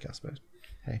the podcast, but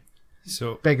hey,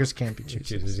 So beggars can't be choosers."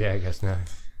 Jesus, yeah, I guess not.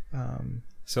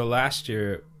 So last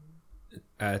year,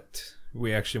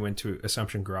 we actually went to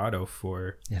Assumption Grotto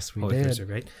for Yes, we Holy did. Thursday,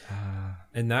 right?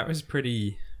 And that was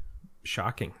pretty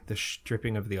shocking. The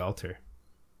stripping of the altar.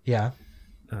 Yeah.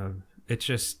 It's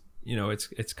just,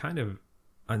 it's kind of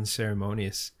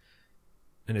unceremonious,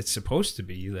 and it's supposed to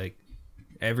be like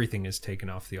everything is taken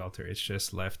off the altar. It's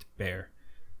just left bare,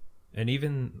 and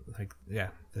even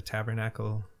the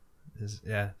tabernacle is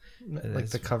Like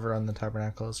the cover on the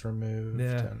tabernacle is removed.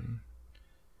 Yeah. And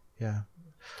yeah.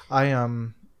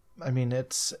 I mean,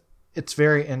 it's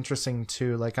very interesting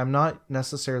too. Like, I'm not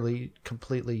necessarily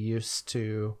completely used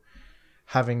to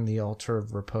having the altar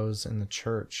of repose in the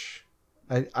church.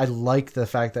 I like the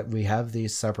fact that we have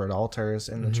these separate altars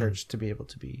in the church to be able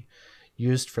to be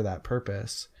used for that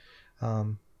purpose.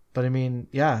 But I mean,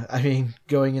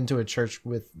 going into a church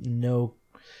with no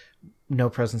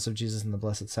presence of Jesus in the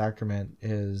Blessed Sacrament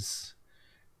is,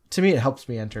 to me, it helps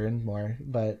me enter in more.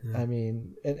 But I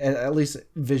mean, and at least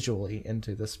visually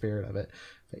into the spirit of it.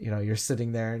 But, you're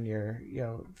sitting there and you're,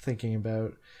 thinking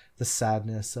about the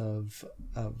sadness of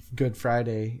Good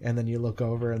Friday, and then you look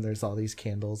over and there's all these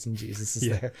candles and Jesus is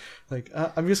there. Like,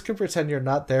 I'm just gonna pretend you're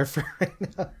not there for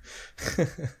right now.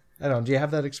 I don't know. Do you have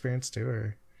that experience too,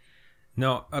 or?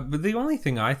 No, but the only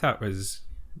thing I thought is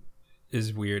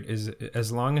weird is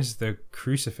as long as the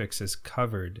crucifix is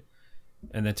covered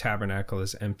and the tabernacle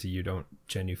is empty, you don't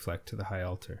genuflect to the high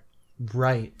altar.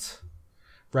 Right.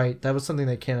 That was something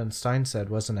that Canon Stein said,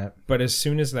 wasn't it? But as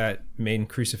soon as that main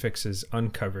crucifix is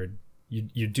uncovered,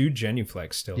 you do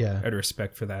genuflect still, out of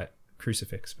respect for that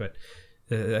crucifix. But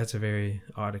that's a very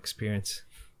odd experience.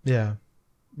 Yeah,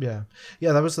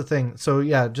 that was the thing. So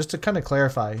just to kind of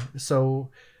clarify, so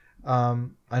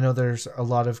I know there's a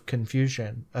lot of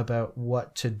confusion about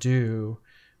what to do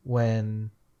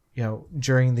when,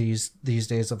 during these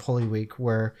days of Holy Week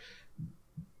where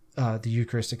the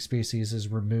Eucharistic species is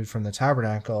removed from the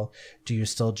tabernacle. Do you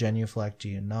still genuflect? Do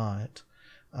you not?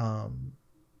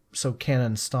 So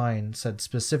Canon Stein said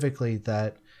specifically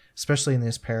that, especially in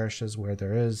these parishes where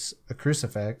there is a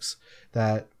crucifix,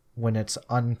 that when it's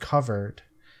uncovered,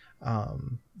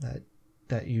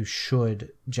 that you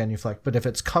should genuflect. But if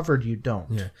it's covered, you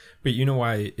don't. Yeah, but you know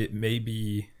why it may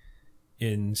be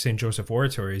in St. Joseph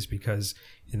Oratories? Because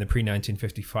in the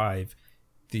pre-1955,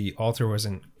 the altar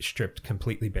wasn't stripped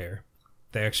completely bare.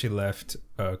 They actually left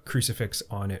a crucifix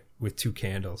on it with 2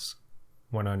 candles,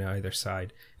 one on either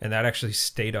side. And that actually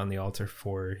stayed on the altar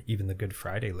for even the Good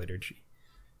Friday liturgy.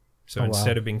 So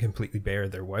instead of being completely bare,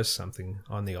 there was something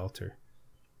on the altar.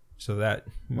 So that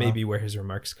may be where his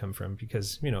remarks come from.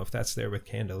 Because, if that's there with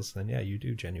candles, then you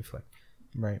do genuflect.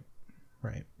 Right.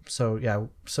 So,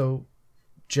 so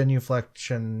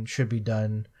genuflection should be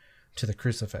done to the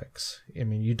crucifix. I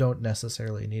mean, you don't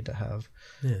necessarily need to have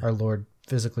our Lord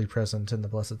physically present in the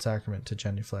Blessed Sacrament to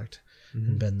genuflect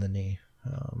and bend the knee.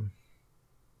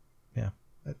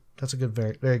 That's a good,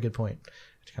 very, very good point.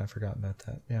 I kind of forgot about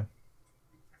that. Yeah.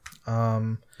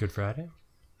 Good Friday?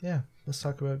 Yeah, let's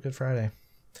talk about Good Friday.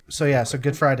 So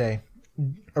Good Friday.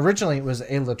 Originally, it was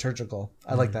aliturgical.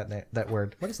 I like that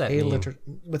word. What does that mean?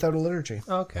 Without a liturgy.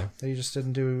 Oh, okay. You just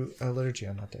didn't do a liturgy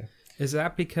on that day. Is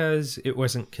that because it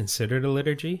wasn't considered a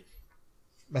liturgy?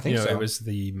 I think so. It was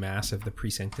the Mass of the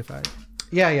Pre-Sanctified.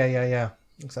 Yeah.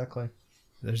 Exactly.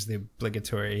 There's the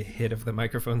obligatory hit of the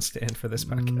microphone stand for this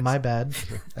podcast. My bad,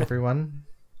 everyone.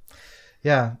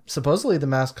 Yeah, supposedly the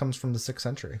Mass comes from the 6th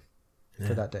century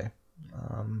for that day.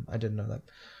 I didn't know that.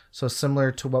 So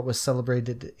similar to what was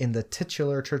celebrated in the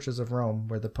titular churches of Rome,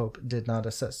 where the Pope did not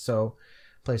assist. So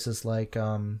places like,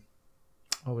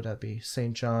 what would that be?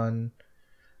 St. John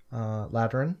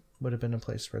Lateran would have been a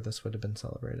place where this would have been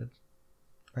celebrated.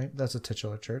 Right? That's a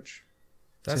titular church.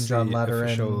 That's St. John the Lateran.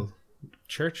 official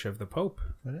church of the Pope.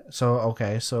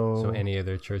 So any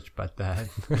other church but that.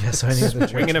 Yeah, so any other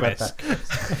church Wing and a but miss.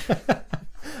 that.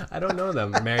 I don't know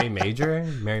them. Mary Major?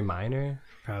 Mary Minor?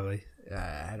 Probably.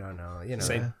 I don't know.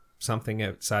 Same. Something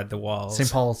outside the walls.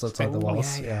 St. Paul's outside the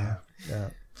walls. Yeah.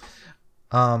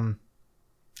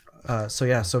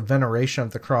 So veneration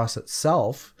of the cross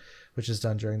itself, which is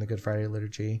done during the Good Friday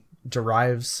liturgy,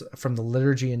 derives from the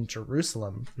liturgy in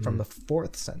Jerusalem from the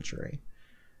 4th century,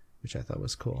 which I thought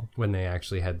was cool. When they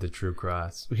actually had the true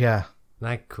cross. Yeah.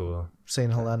 Like, cool.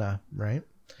 St. Helena, right?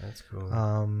 That's cool.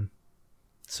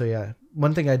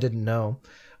 One thing I didn't know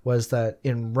was that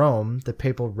in Rome, the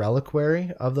papal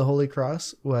reliquary of the Holy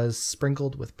Cross was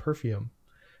sprinkled with perfume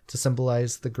to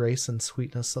symbolize the grace and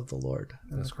sweetness of the Lord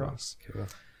on the cross. Cool.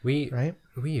 We Right?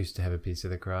 we used to have a piece of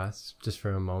the cross just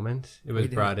for a moment. It was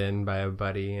brought in by a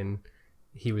buddy, and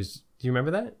he was. Do you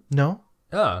remember that? No?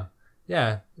 Oh,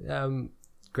 yeah.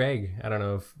 Greg. I don't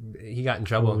know if he got in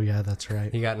trouble. Oh, yeah, that's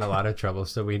right. He got in a lot of trouble,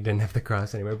 so we didn't have the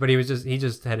cross anymore. But he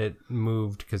just had it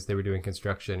moved because they were doing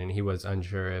construction, and he was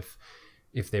unsure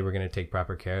if they were going to take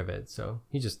proper care of it. So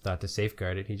he just thought to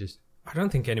safeguard it. I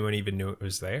don't think anyone even knew it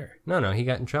was there. No, he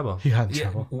got in trouble. He got in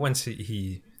trouble. Once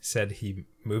he said he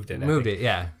moved it. Moved it,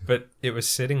 yeah. But it was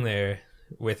sitting there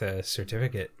with a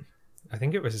certificate. I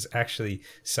think it was actually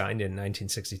signed in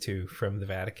 1962 from the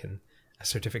Vatican. A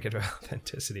certificate of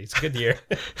authenticity. It's a good year.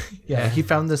 Yeah, he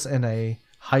found this in a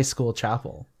high school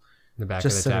chapel. The back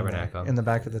Just of the sitting tabernacle. there in the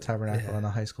back of the tabernacle in a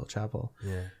high school chapel.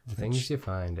 Yeah. The things you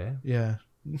find, eh? Yeah.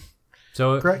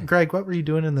 So Greg, what were you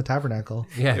doing in the tabernacle?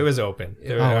 yeah. It was open.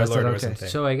 was it? Lord Okay. wasn't there.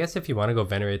 So I guess if you want to go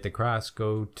venerate the cross,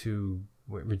 go to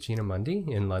Regina Mundi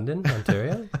in London,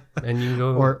 Ontario, and you can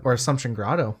go Or Assumption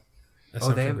Grotto.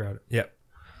 Assumption Grotto. Yep.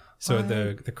 So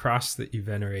the cross that you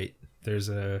venerate, there's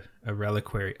a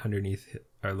reliquary underneath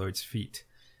our Lord's feet.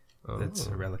 That's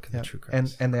a relic of the true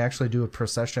cross. And they actually do a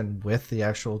procession with the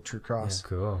actual true cross,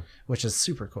 Cool. which is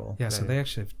super cool. Yeah, so they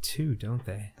actually have 2, don't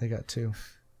they? They got 2.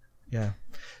 Yeah.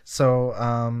 So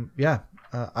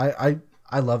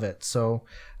I love it. So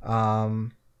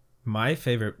My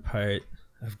favorite part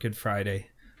of Good Friday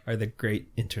are the great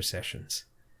intercessions.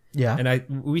 yeah.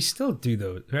 And we still do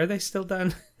those. Are they still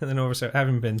done? And then I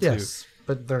haven't been to Yes,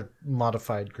 but they're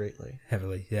modified greatly.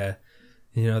 heavily. Yeah.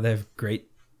 You know, they have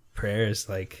great prayers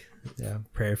like Yeah.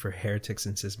 prayer for heretics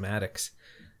and schismatics.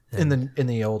 In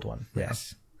the old one.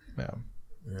 Yes. Yeah.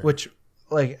 Which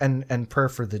like and prayer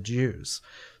for the Jews.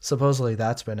 Supposedly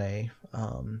that's been a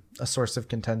source of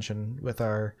contention with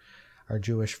our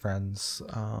Jewish friends.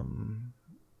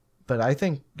 But I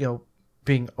think,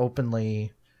 being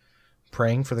openly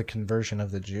praying for the conversion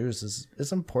of the Jews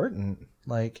is important.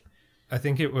 Like I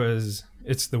think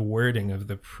it's the wording of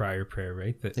the prior prayer,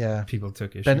 right? That people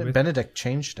took issue with. Benedict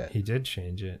changed it. He did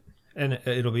change it. And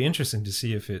it'll be interesting to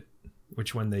see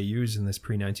which one they use in this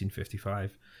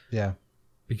pre-1955. Yeah.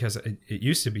 Because it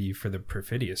used to be for the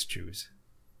perfidious Jews.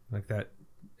 Like that.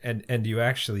 And you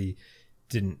actually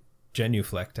didn't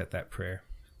genuflect at that prayer.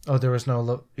 Oh, there was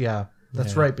no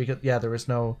that's Yeah. right, because there was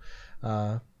no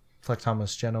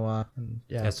Flectamus Genoa.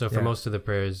 And, So for most of the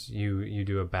prayers, you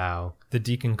do a bow. The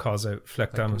deacon calls out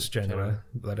Flectamus Genua. Genua,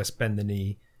 let us bend the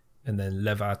knee, and then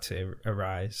Levate,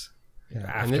 arise. Yeah.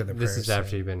 After And the this prayers. is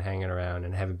after you've been hanging around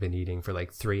and haven't been eating for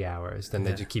like 3 hours. Then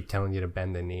they just keep telling you to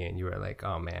bend the knee, and you were like,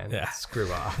 "Oh man,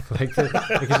 screw off!" Like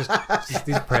just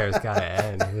these prayers gotta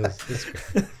end.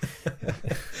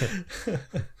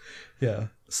 Yeah.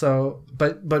 So,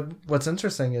 but what's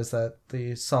interesting is that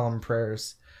the solemn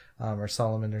prayers, or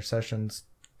solemn intercessions,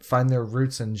 find their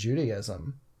roots in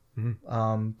Judaism.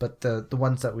 But the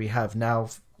ones that we have now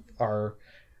are,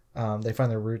 they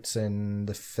find their roots in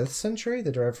the 5th century.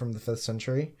 They derive from the 5th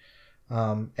century.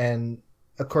 And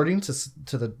according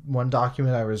to the one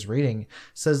document I was reading,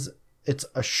 says it's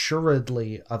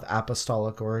assuredly of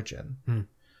apostolic origin.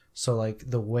 So like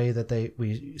the way that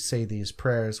we say these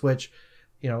prayers, which,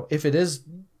 if it is,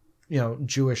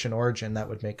 Jewish in origin, that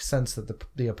would make sense that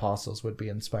the apostles would be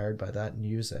inspired by that and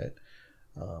use it.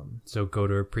 So go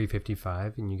to a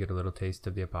pre-55 and you get a little taste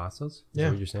of the apostles. Is that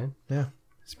what you're saying? Yeah.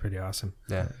 It's pretty awesome.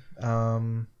 Yeah.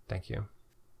 Thank you.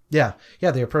 Yeah.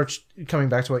 The approach, coming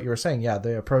back to what you were saying,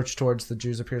 the approach towards the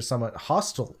Jews appears somewhat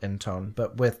hostile in tone,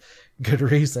 but with good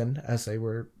reason, as they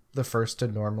were the first to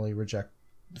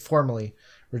formally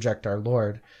reject our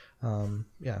Lord.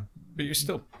 But you're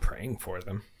still praying for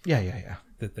them. Yeah.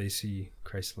 That they see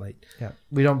Christ's light. Yeah.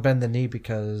 We don't bend the knee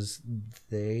because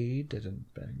they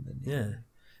didn't bend the knee. Yeah.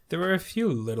 There were a few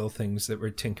little things that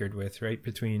were tinkered with, right?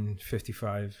 Between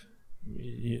 55,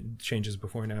 changes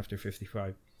before and after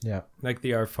 55. Yeah. Like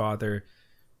the Our Father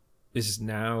is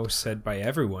now said by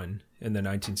everyone in the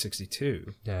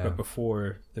 1962. Yeah. But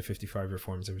before the 55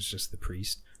 reforms, it was just the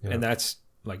priest. Yeah. And that's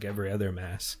like every other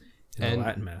Mass in the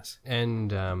Latin Mass.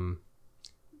 And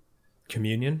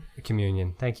Communion.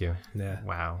 communion. Thank you. Yeah.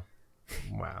 Wow.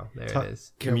 There it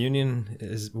is. Communion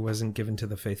wasn't given to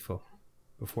the faithful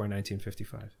before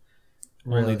 1955.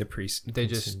 Really? Only the priest. They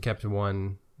just kept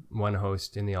one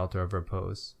host in the altar of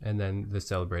repose, and then the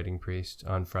celebrating priest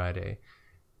on Friday.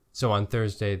 So on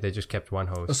Thursday they just kept one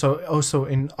host. So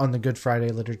on the Good Friday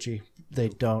liturgy,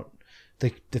 the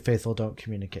faithful don't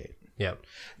communicate. Yep.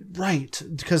 Right,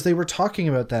 because they were talking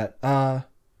about that.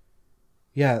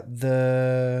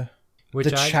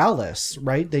 Chalice,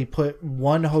 right? They put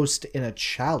one host in a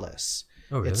chalice.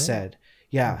 Oh, really? It said,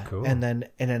 yeah, Oh, cool. and then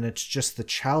it's just the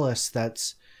chalice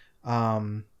that's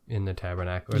in the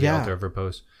tabernacle or the altar of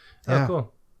repose. Oh, Yeah.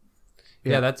 cool.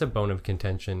 Yeah. Yeah, that's a bone of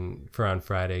contention for on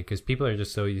Friday because people are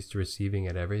just so used to receiving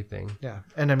at everything. Yeah.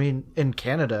 And I mean, in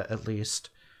Canada, at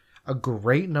least, a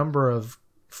great number of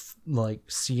like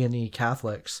CNE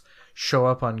Catholics show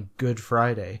up on Good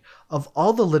Friday. Of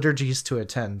all the liturgies to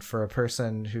attend for a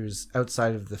person who's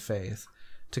outside of the faith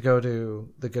to go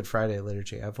to the Good Friday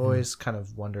liturgy, I've always kind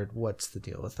of wondered what's the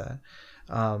deal with that.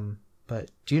 But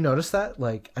do you notice that?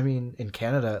 Like, I mean, in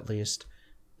Canada, at least,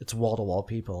 it's wall-to-wall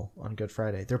people on Good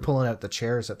Friday. They're pulling out the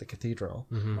chairs at the cathedral,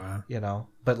 Wow.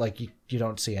 but like you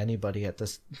don't see anybody at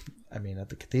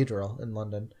the cathedral in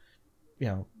London.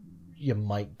 You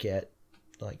might get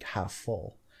like half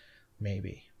full,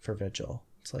 maybe, for vigil.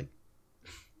 It's like,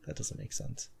 that doesn't make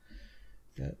sense.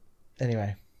 But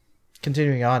anyway,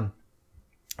 continuing on.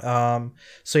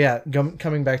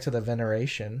 Coming back to the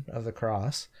veneration of the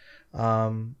cross.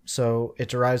 So it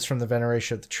derives from the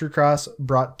veneration of the true cross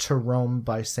brought to Rome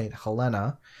by Saint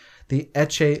Helena. The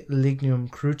Ecce Lignum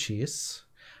Crucis,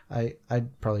 I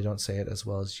probably don't say it as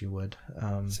well as you would.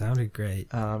 Sounded great.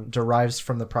 Derives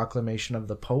from the proclamation of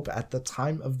the Pope at the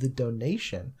time of the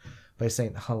donation by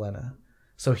Saint Helena.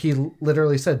 So he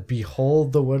literally said,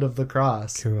 "Behold the wood of the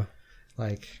cross." Cool.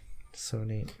 Like, So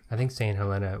neat. I think Saint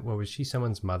Helena, what was she,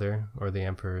 someone's mother or the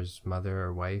emperor's mother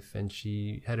or wife, and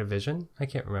she had a vision? I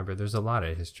can't remember. There's a lot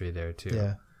of history there too.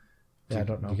 Yeah. I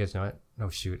don't know. Do you guys know it? Oh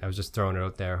shoot, I was just throwing it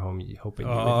out there, hoping you would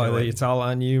Oh, know it. it's all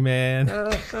on you, man.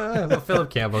 Well, Philip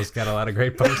Campbell's got a lot of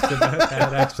great posts about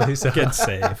that, actually. So. Good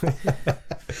save.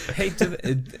 Hey,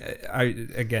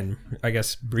 I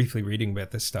guess briefly reading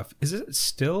about this stuff, is it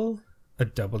still a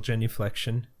double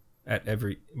genuflection at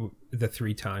the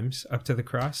 3 times up to the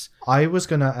cross? I was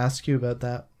going to ask you about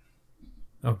that.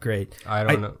 Oh, great. I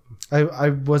don't know. I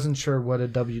wasn't sure what a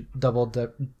double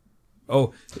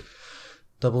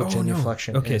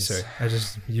genuflection Okay, is. sorry.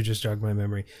 You just jogged my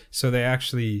memory. So they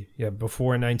actually,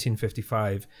 before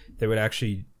 1955, they would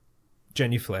actually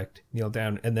genuflect, kneel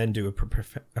down, and then do a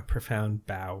profound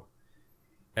bow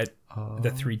at the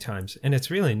 3 times. And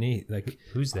it's really neat. Like,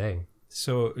 Who's they?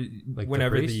 so Like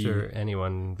whenever the priest or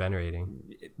anyone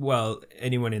venerating? well,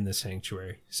 anyone in the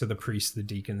sanctuary. So the priest, the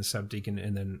deacon, the subdeacon,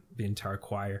 and then the entire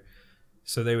choir.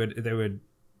 So they would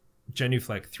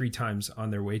genuflect 3 times on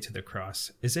their way to the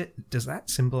cross. Does that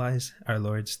symbolize our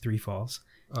Lord's 3 falls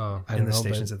Oh, I in don't the know,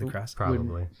 Stations but of the Cross?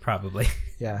 probably.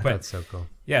 Yeah. But That's so cool.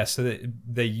 yeah, so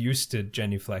they used to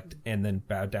genuflect and then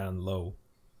bow down low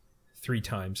 3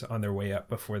 times on their way up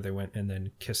before they went and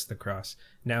then kiss the cross.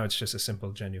 Now it's just a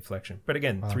simple genuflection, but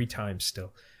again, 3 times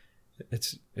still.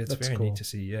 It's That's very cool. neat to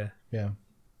see. Yeah.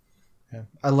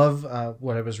 I love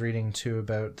what I was reading too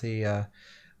about the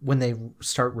when they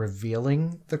start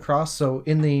revealing the cross. So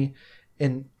in the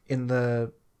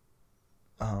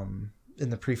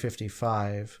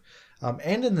pre-55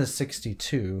 and in the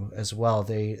 62 as well,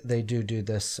 they do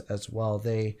this as well.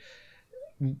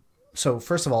 So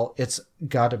first of all, it's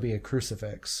got to be a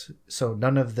crucifix. So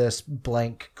none of this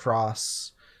blank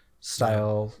cross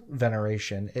style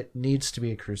veneration. It needs to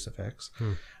be a crucifix.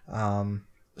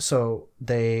 So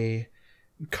they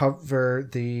cover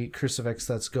the crucifix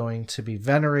that's going to be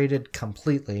venerated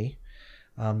completely.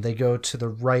 They go to the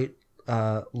right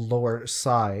lower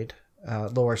side,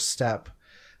 lower step,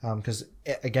 because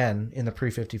again, in the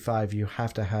pre-55, you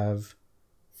have to have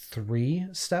 3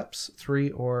 steps,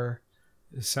 3 or...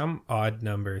 Some odd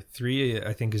number. 3,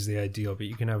 I think, is the ideal, but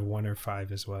you can have 1 or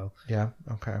 5 as well. Yeah,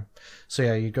 okay. So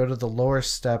yeah, you go to the lower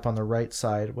step on the right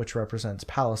side, which represents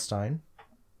Palestine,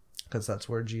 because that's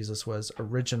where Jesus was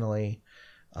originally,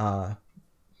 where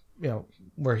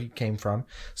he came from.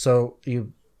 So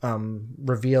you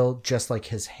reveal just like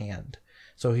his hand.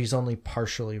 So he's only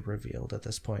partially revealed at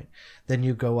this point. Then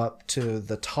you go up to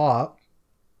the top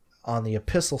on the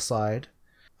epistle side.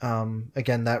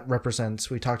 Again, that represents,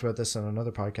 we talked about this in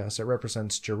another podcast, it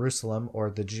represents Jerusalem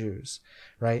or the Jews,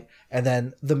 right? And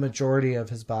then the majority of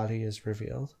his body is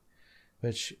revealed,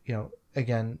 which,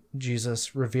 again,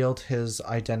 Jesus revealed his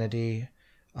identity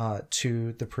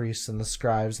to the priests and the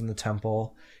scribes in the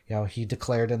temple. He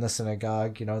declared in the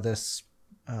synagogue, this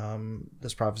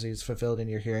prophecy is fulfilled in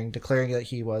your hearing, declaring that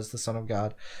he was the Son of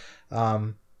God.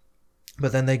 But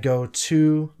then they go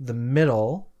to the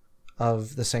middle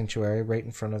of the sanctuary, right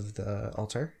in front of the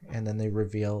altar, and then they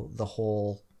reveal the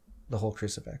whole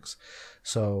crucifix.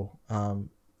 So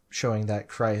showing that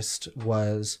Christ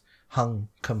was hung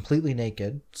completely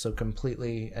naked, so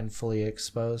completely and fully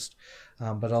exposed,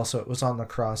 but also it was on the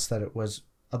cross that it was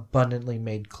abundantly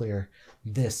made clear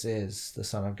this is the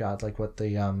Son of God, like what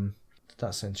the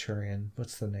not centurion,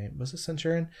 what's the name, was it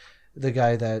centurion, the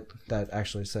guy that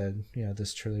actually said,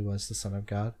 this truly was the Son of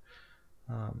God.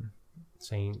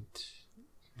 Saint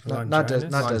Not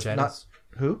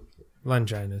who?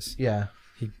 Longinus. Yeah.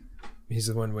 He's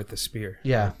the one with the spear.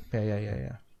 Yeah.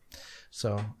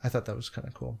 So I thought that was kind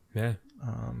of cool. Yeah.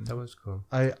 That was cool.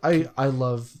 I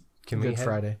love Good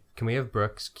Friday. Can we have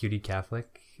Brooks, Cutie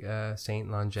Catholic,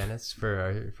 Saint Longinus for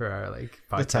our podcast?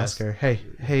 Let's ask her. Hey,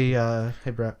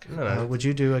 Brooke. No. Would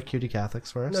you do a Cutie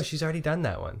Catholics for us? No, she's already done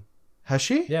that one. Has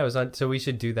she? Yeah, it was on. So we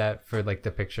should do that for like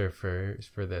the picture for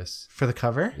this. For the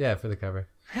cover? Yeah, for the cover.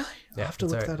 Really? Yeah, I'll have to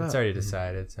look that up. It's already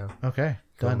decided. So okay,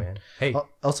 cool, done. man. Hey,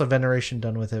 Also, veneration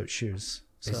done without shoes.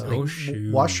 So No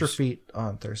shoes. wash your feet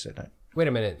on Thursday night. wait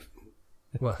a minute.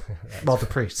 Well, The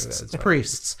priests. That's The fine.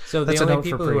 priests. So That's the a only note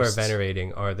for people who are priests.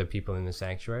 venerating are the people in the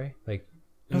sanctuary. Like,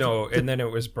 No, and then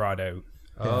it was brought out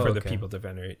for the okay. people to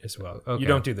venerate as well. Okay. You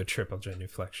don't do the triple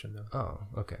genuflection though.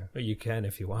 Oh, okay. But you can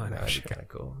if you want. That'd be Actually. kind of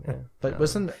cool. Yeah. But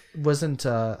wasn't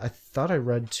I thought I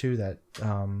read too that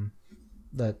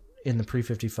that in the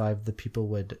pre-55 the people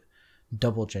would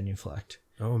double genuflect.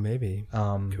 Oh, maybe.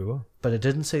 Cool. But it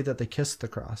didn't say that they kissed the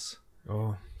cross.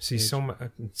 Oh, see, so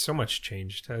much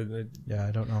changed. Yeah,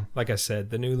 I don't know. Like I said,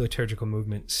 the new liturgical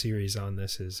movement series on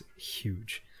this is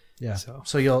huge. Yeah. So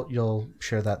So you'll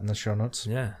share that in the show notes.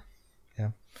 yeah.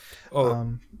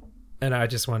 Oh, and I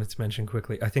just wanted to mention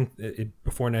quickly, I think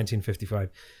before 1955,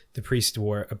 the priest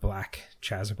wore a black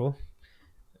chasuble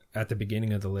at the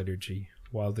beginning of the liturgy,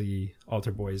 while the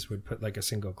altar boys would put like a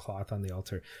single cloth on the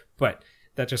altar. But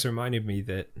that just reminded me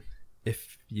that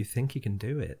if you think you can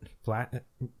do it,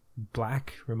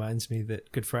 black reminds me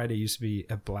that Good Friday used to be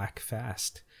a black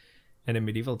fast. And in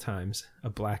medieval times, a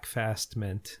black fast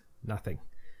meant nothing.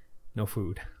 No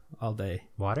food all day.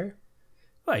 Water?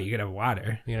 Well, you can have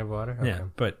water. You can have water? Okay. Yeah,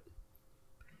 but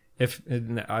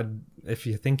if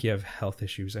you think you have health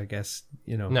issues, I guess,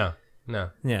 No. Yeah.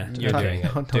 You're doing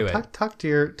it. Do it. Talk to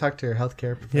your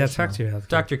healthcare professional. Yeah, talk to your health.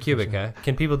 Dr. Kubica,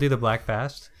 can people do the black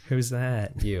fast? Who's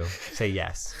that? You. Say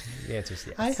yes. The answer's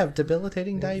yes. I have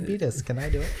debilitating diabetes. Can I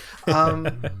do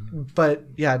it? But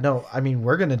yeah, no, I mean,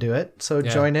 we're going to do it. So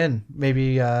join in.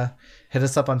 Maybe hit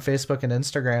us up on Facebook and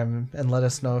Instagram and let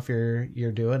us know if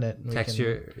you're doing it. Text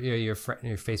your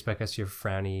Facebook us your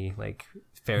frowny, like,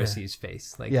 Pharisee's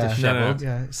face. Like, yeah, disheveled.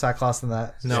 yeah, sackcloth and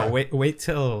that. No, wait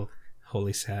till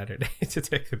Holy Saturday to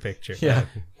take the picture. Yeah.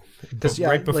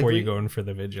 Right before you go in for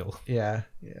the vigil. Yeah.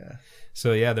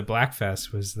 So yeah, the Black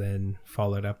Fast was then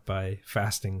followed up by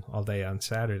fasting all day on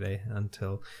Saturday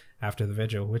until after the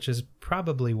vigil, which is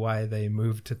probably why they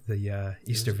moved the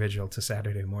Easter vigil to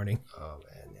Saturday morning. Oh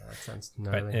man, yeah, that sounds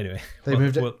gnarly. But anyway, They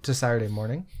moved it to Saturday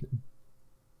morning.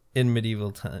 In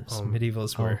medieval times,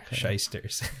 medievals were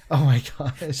shysters. Oh my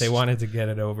gosh. They wanted to get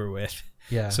it over with.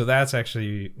 Yeah. So that's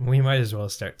actually, we might as well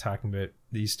start talking about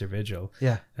the Easter Vigil.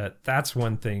 Yeah. That's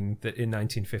one thing that in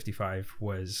 1955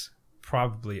 was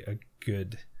probably a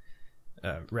good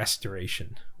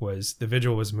restoration, was the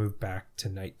vigil was moved back to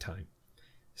nighttime.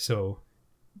 So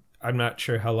I'm not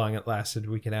sure how long it lasted.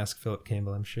 We can ask Philip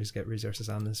Campbell. I'm sure he's got resources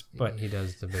on this. But he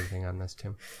does the big thing on this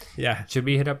too. Yeah. Should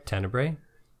we hit up Tenebrae?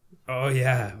 Oh,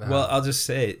 yeah. Well, I'll just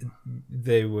say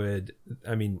they would,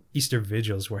 I mean, Easter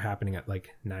vigils were happening at like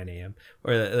 9 a.m.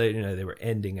 or, they were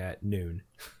ending at noon.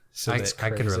 So I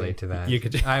could relate to that. You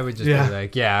could. I would just be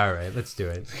like, yeah, all right, let's do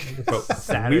it.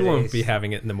 But we won't be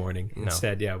having it in the morning. No.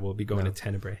 Instead, we'll be going to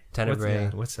Tenebrae.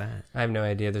 Tenebrae. What's that? I have no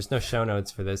idea. There's no show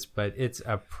notes for this, but it's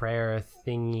a prayer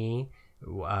thingy.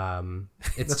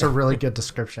 That's a really good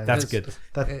description. That's good.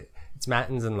 It's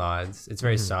matins and lauds. It's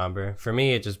very somber. For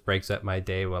me, it just breaks up my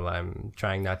day while I'm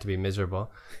trying not to be miserable.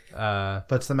 But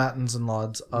it's the matins and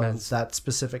lauds of that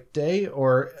specific day,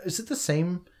 or is it the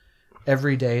same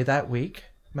every day that week?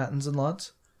 Matins and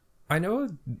lauds? I know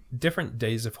different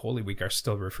days of Holy Week are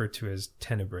still referred to as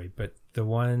Tenebrae, but the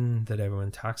one that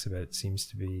everyone talks about seems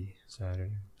to be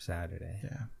Saturday.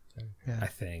 Yeah. I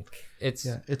think. It's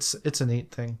a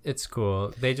neat thing. It's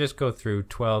cool. They just go through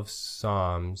 12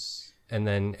 psalms, and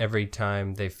then every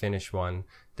time they finish one,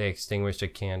 they extinguish a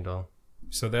candle.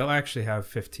 So they'll actually have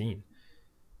 15.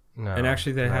 No. And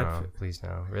actually they had... Please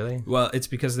no. Really? Well, it's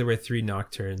because there were 3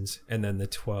 nocturnes and then the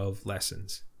 12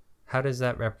 lessons. How does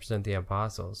that represent the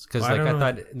apostles? Because I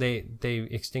thought they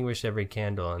extinguished every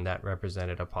candle, and that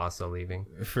represented apostle leaving.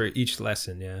 For each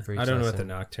lesson, yeah. I don't know what the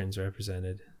nocturnes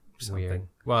represented. Something. Weird.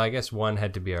 Well, I guess one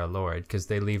had to be our Lord, because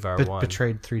they leave our one.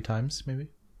 Betrayed 3 times, maybe?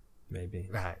 Maybe.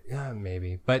 Right. Yeah,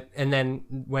 maybe. But, and then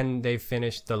when they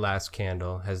finish the last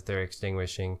candle, as they're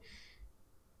extinguishing,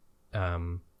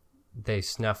 they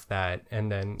snuff that,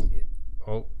 and then...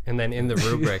 and then in the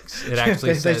rubrics, it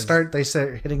actually says... They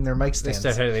start hitting their mic stands.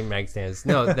 They start hitting mic stands.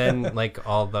 No, then like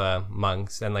all the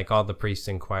monks and like all the priests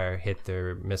in choir hit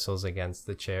their missals against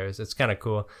the chairs. It's kind of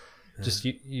cool. Yeah. Just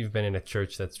you've been in a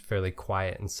church that's fairly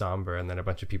quiet and somber, and then a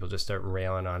bunch of people just start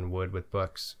railing on wood with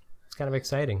books. It's kind of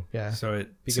exciting. Yeah. So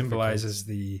it symbolizes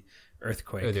the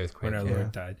earthquake, when our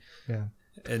Lord died. Yeah.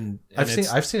 And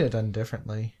I've seen it done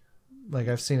differently. Like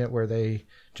I've seen it where they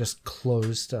just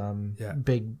closed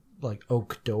big like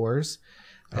oak doors,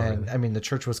 and really? I mean the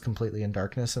church was completely in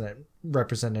darkness, and it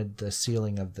represented the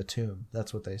sealing of the tomb.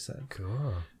 That's what they said.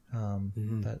 Cool.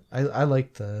 But I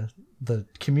like the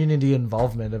community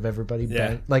involvement of everybody.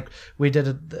 Like we did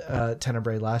a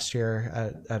Tenebrae last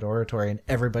year at Oratory, and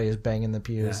everybody is banging the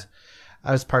pews.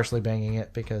 I was partially banging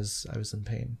it because I was in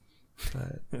pain.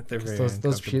 But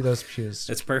those pews.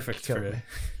 It's perfect for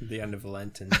the end of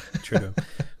Lent and Triduum.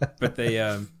 But they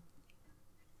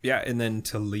and then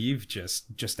to leave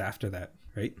just after that,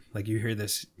 right? Like you hear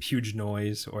this huge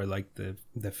noise or like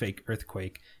the fake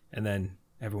earthquake, and then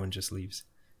everyone just leaves.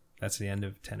 That's the end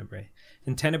of Tenebrae.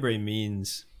 And Tenebrae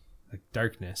means like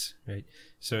darkness, right?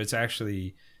 So it's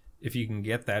actually, if you can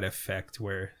get that effect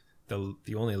where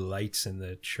the only lights in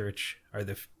the church are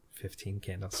the 15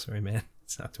 candles. Sorry, man,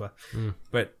 it's not 12.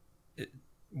 But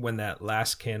when that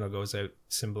last candle goes out,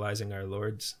 symbolizing our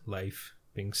Lord's life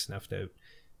being snuffed out,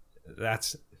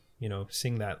 that's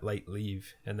seeing that light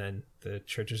leave and then the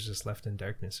church is just left in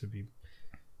darkness would be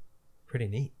pretty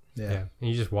neat. Yeah. And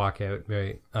you just walk out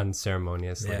very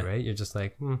unceremoniously, Yeah. right? You're just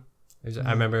like,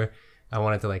 I remember I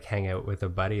wanted to like hang out with a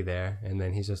buddy there, and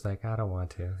then he's just like, I don't want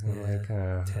to. I'm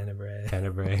like,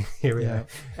 Tenebrae. Here we are.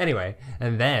 Anyway,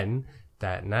 and then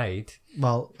that night,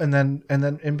 Well, and then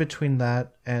in between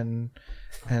that and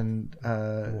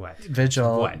what?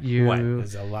 vigil, What?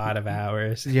 There's a lot of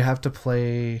hours. you have to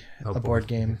play a board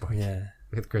game. Yeah.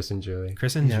 With Chris and Julie.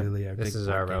 Chris and Yeah. Julie are This big is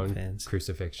board our game own fans.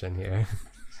 crucifixion here.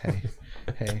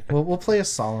 Hey, we'll play a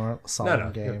solemn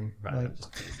game, Right, like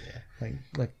just teasing you.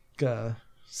 like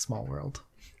Small World.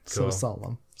 So Cool.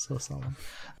 solemn.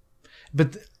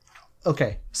 But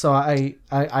okay, so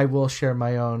I will share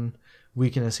my own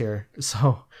weakness here.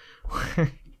 So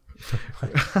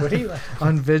What are you like?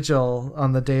 on vigil,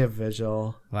 on the day of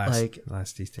vigil, Last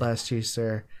Easter. last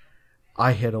Easter,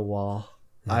 I hit a wall.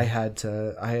 I had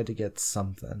to get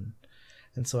something,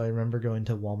 and so I remember going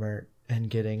to Walmart and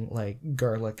getting like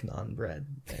garlic naan bread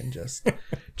and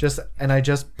just and I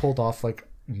just pulled off like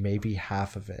maybe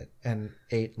half of it and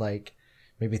ate like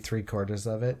maybe 3/4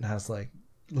 of it, and I was like,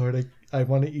 Lord, I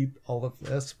want to eat all of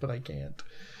this, but I can't.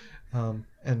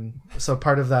 And so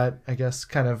part of that, I guess,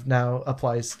 kind of now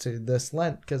applies to this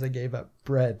Lent because I gave up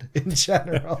bread in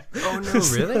general. Oh no,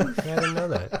 really? I didn't know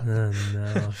that. Oh,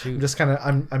 no. I'm just kind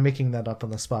of I'm making that up on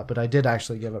the spot, but I did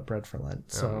actually give up bread for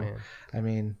Lent. So man. I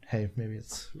mean, hey, maybe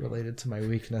it's related to my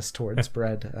weakness towards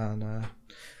bread on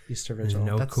Easter Vigil.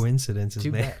 No That's coincidences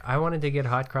Too there. bad. I wanted to get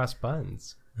hot cross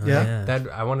buns. Oh, Yeah.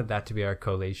 I wanted that to be our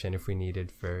collation if we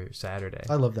needed for Saturday.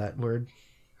 I love that word.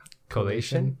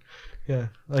 Collation? Yeah,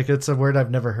 like it's a word I've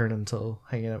never heard until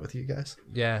hanging out with you guys.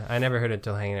 Yeah, I never heard it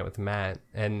till hanging out with Matt,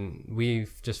 and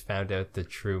we've just found out the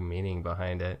true meaning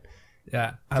behind it.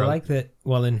 Yeah, I Drunk- like that.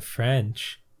 Well, in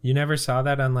French, you never saw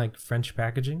that on like French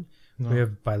packaging. No. We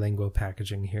have bilingual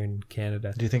packaging here in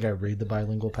Canada. Do you think I read the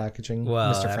bilingual packaging,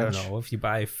 Well, Mr. I French? don't know. If you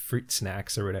buy fruit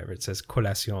snacks or whatever, it says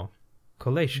collation.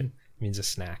 Collation means a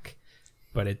snack,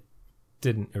 but it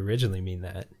didn't originally mean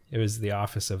that. It was the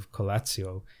office of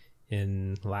collatio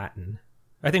in Latin.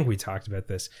 I think we talked about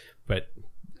this, but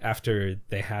after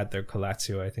they had their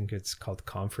collatio, I think it's called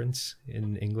conference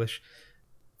in English,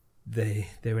 they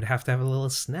would have to have a little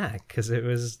snack because it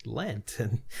was Lent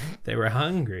and they were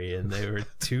hungry and they were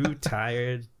too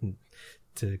tired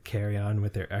to carry on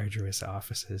with their arduous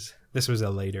offices. This was a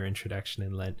later introduction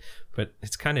in Lent, but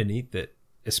it's kind of neat that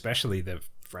especially the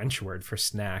French word for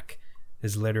snack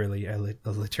is literally a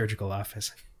liturgical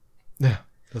office. Yeah,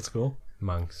 that's cool.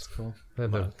 Monks. Cool. They're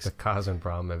the cause and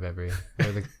problem of every,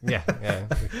 or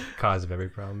the cause of every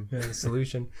problem. The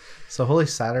solution. So Holy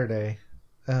Saturday.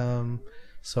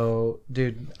 So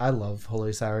dude, I love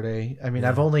Holy Saturday. I mean,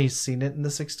 I've only seen it in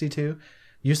the 62.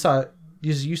 You saw it.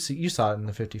 You saw it in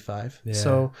the 55. Yeah.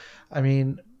 So, I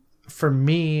mean, for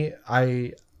me,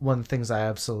 one of the things I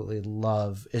absolutely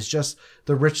love is just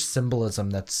the rich symbolism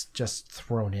that's just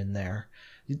thrown in there.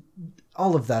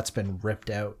 All of that's been ripped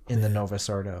out in the Novus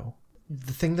Ordo.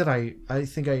 The thing that I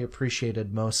think I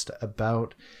appreciated most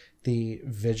about the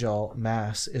Vigil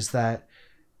Mass is that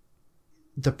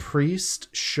the priest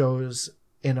shows,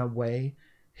 in a way,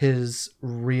 his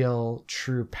real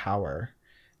true power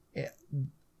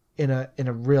in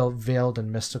a real veiled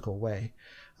and mystical way.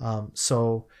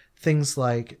 So things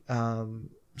like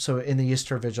so in the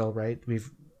Easter Vigil, right,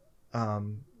 we've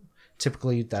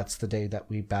typically that's the day that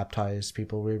we baptize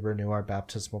people, we renew our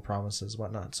baptismal promises,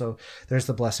 whatnot. So there's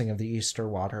the blessing of the Easter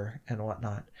water and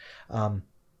whatnot.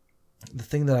 The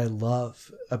thing that I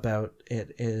love about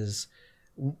it is,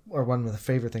 or one of the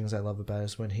favorite things I love about it,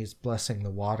 is when he's blessing the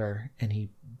water and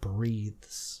he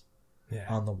breathes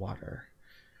on the water,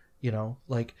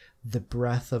 like the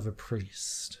breath of a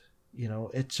priest.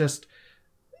 It's just,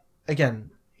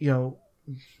 again,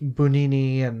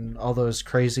 Bonini and all those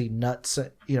crazy nuts,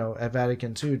 at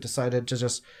Vatican II decided to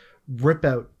just rip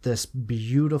out this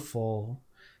beautiful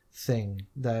thing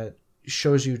that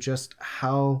shows you just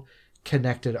how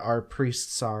connected our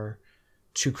priests are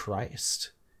to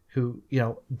Christ, who,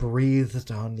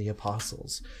 breathed on the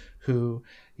apostles, who,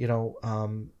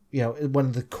 one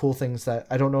of the cool things that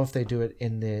I don't know if they do it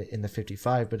in the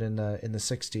 55, but in the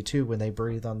 62, when they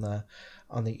breathe on the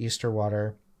Easter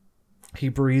water, he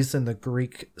breathes in the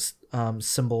Greek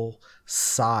symbol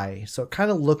psi. So it kind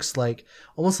of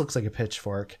almost looks like a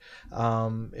pitchfork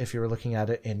if you were looking at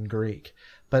it in Greek.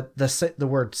 But the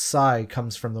word psi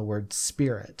comes from the word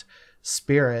spirit.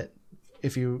 Spirit,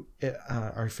 if you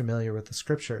are familiar with the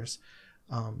scriptures,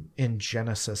 in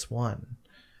Genesis 1,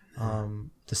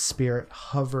 the Spirit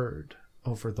hovered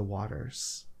over the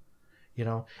waters. you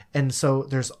know. And so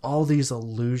there's all these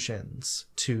allusions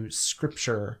to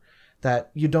scripture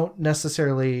that you don't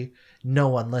necessarily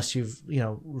know unless you've, you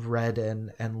know, read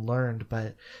and learned.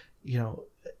 But, you know,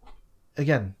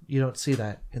 again, you don't see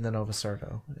that in the Novus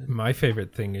Ordo. My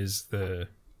favorite thing is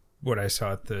what I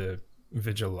saw at the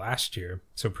vigil last year,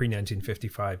 so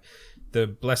pre-1955. The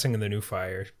blessing of the new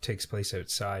fire takes place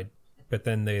outside, but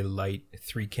then they light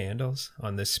 3 candles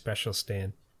on this special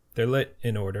stand. They're lit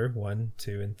in order, 1,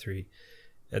 2, and 3.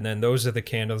 And then those are the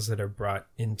candles that are brought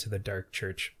into the dark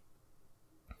church.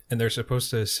 And they're supposed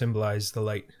to symbolize the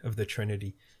light of the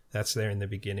Trinity. That's there in the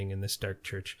beginning in this dark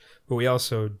church. But we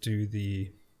also do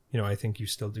I think you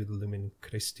still do the Lumen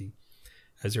Christi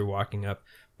as you're walking up.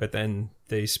 But then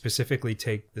they specifically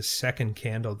take the second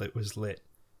candle that was lit,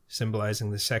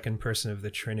 symbolizing the second person of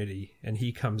the Trinity, and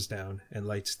he comes down and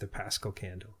lights the Paschal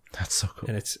candle. That's so cool.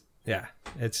 And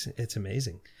it's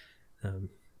amazing.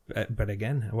 But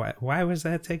again, why was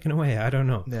that taken away? I don't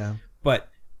know. Yeah. But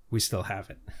we still have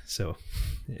it. So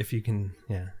if you can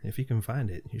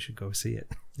find it, you should go see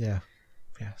it. Yeah.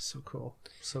 Yeah. So cool.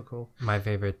 So cool. My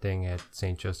favorite thing at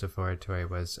St. Joseph Oratory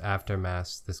was after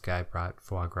Mass, this guy brought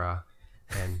foie gras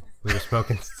and we were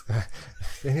smoking.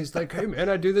 And he's like, "Hey man,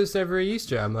 I do this every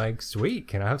Easter." I'm like, "Sweet,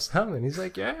 can I have some?" And he's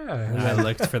like, "Yeah." And I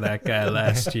looked for that guy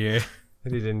last year.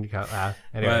 But he didn't come.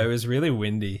 Anyway. Well, it was really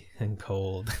windy and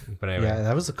cold. But anyway. Yeah,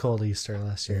 that was a cold Easter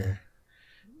last year.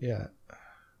 Yeah.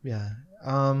 Yeah.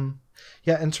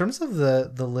 Yeah, in terms of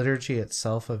the liturgy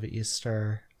itself of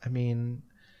Easter, I mean,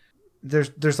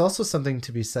 there's also something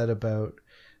to be said about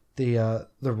the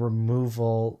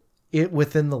removal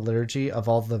within the liturgy of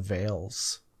all the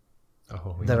veils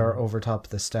that are over top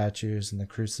of the statues and the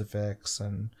crucifix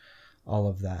and all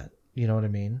of that. You know what I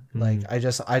mean? Mm-hmm. Like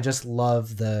I just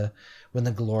love when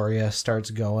the Gloria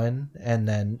starts going and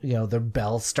then, you know, the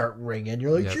bells start ringing.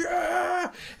 You're like,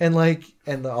 yeah, and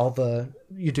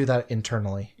you do that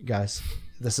internally, guys.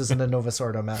 This isn't a Novus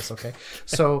Ordo Mass, okay?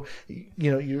 So,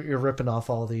 you know, you're ripping off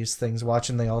all these things,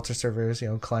 watching the altar servers, you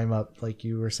know, climb up, like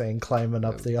you were saying, climbing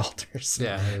up the altars,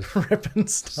 ripping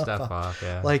stuff off.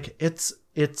 Yeah, like it's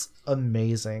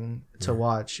amazing to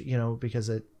watch, you know, because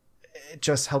it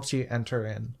just helps you enter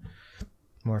in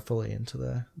more fully into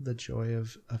the joy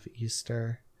of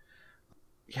Easter.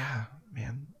 Yeah,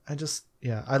 man.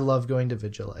 I love going to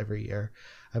Vigil every year.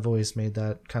 I've always made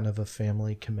that kind of a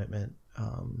family commitment.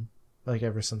 Like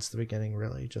ever since the beginning,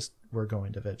 really, just we're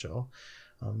going to Vigil.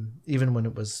 Even when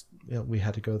it was, you know, we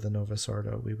had to go to the Novus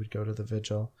Ordo, we would go to the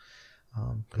Vigil.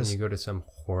 And you go to some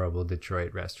horrible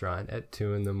Detroit restaurant at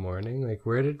 2 a.m. Like,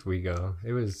 where did we go?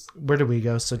 Where did we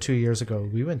go? So 2 years ago,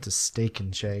 we went to Steak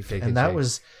and Shake,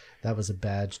 that was a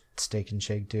bad Steak and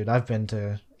Shake, dude. I've been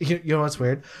to, you know what's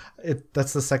weird?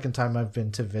 That's the second time I've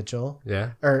been to Vigil.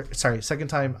 Yeah. Second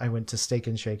time I went to Steak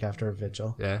and Shake after a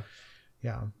Vigil. Yeah.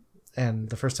 Yeah. And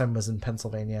the first time was in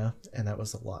Pennsylvania, and that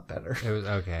was a lot better. It was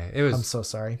okay. I'm so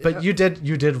sorry, but you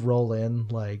did roll in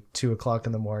like 2 o'clock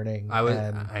in the morning. I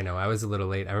was a little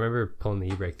late. I remember pulling the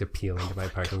e-brake to peel into my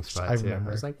parking spot. I remember.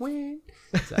 I was like, wait.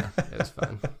 So it was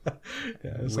fun.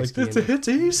 Yeah, it was whiskey like, it's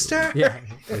Easter. Yeah,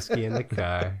 whiskey in the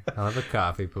car. I'll have a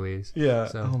coffee, please. Yeah.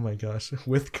 So, oh my gosh,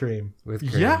 with cream. With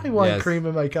cream. Yeah, I want cream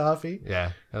in my coffee.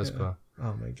 Yeah, that was cool.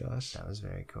 Oh my gosh, that was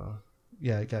very cool.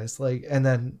 Yeah, guys, like, and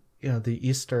then, you know, the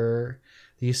Easter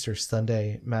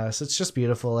Sunday Mass, it's just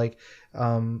beautiful. Like,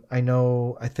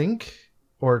 I think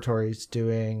Oratory's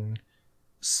doing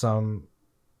some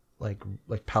like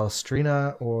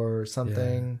Palestrina or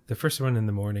something. Yeah. The first one in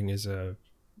the morning is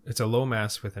it's a low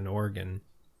Mass with an organ,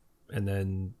 and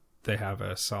then they have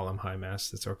a solemn high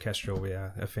Mass that's orchestral. Yeah,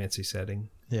 a fancy setting.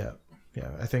 Yeah.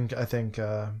 I think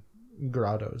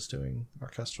Grotto's doing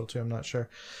orchestral too. I'm not sure.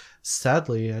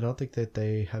 Sadly, I don't think that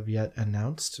they have yet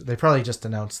announced. They probably just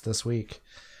announced this week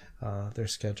their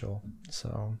schedule.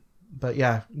 So, but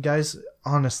yeah, guys,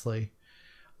 honestly,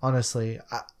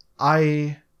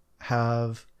 I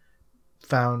have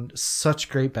found such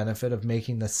great benefit of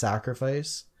making the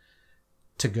sacrifice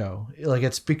to go. Like,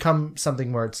 it's become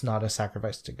something where it's not a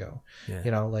sacrifice to go. Yeah.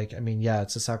 You know, like, I mean, yeah,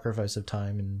 it's a sacrifice of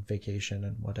time and vacation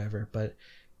and whatever, but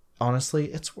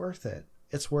honestly, it's worth it.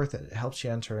 It's worth it. It helps you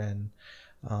enter in.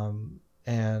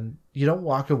 And you don't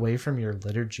walk away from your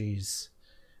liturgies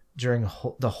during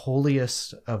the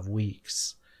holiest of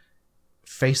weeks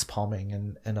face palming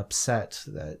and upset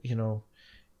that, you know,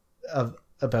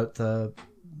 about the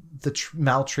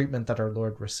maltreatment that our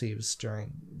Lord receives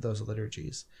during those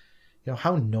liturgies. You know,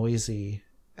 how noisy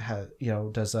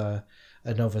does a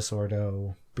Novus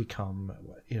Ordo become,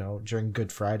 you know, during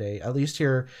Good Friday, at least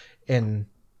here in,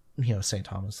 you know, St.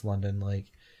 Thomas, London. Like,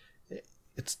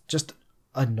 it's just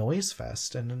a noise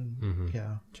fest, and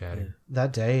Chatting.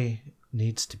 that day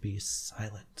needs to be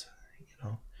silent,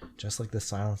 just like the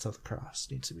silence of the cross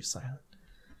needs to be silent.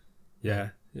 Yeah.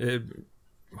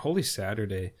 Holy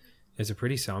Saturday is a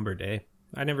pretty somber day.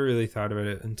 I never really thought about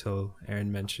it until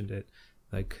Aaron mentioned it.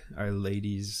 Like Our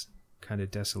Lady's kind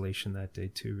of desolation that day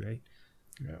too, right?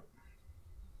 Yeah.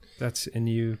 And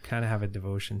you kind of have a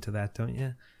devotion to that, don't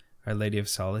you? Our Lady of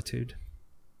Solitude.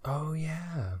 Oh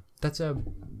yeah,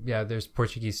 there's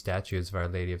Portuguese statues of Our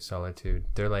Lady of Solitude.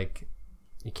 They're like,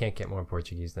 you can't get more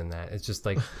Portuguese than that. It's just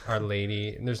like Our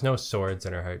Lady, and there's no swords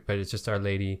in her heart, but it's just Our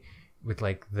Lady with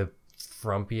like the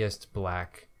frumpiest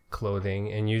black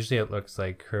clothing, and usually it looks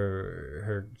like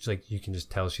her like, you can just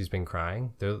tell she's been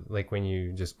crying. They're like, when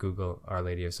you just Google Our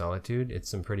Lady of Solitude, it's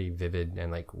some pretty vivid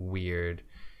and like weird,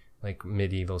 like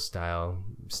medieval style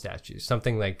statues,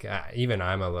 something like even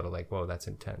I'm a little like, whoa, that's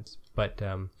intense. But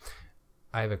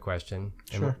I have a question.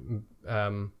 Sure.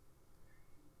 And,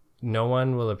 no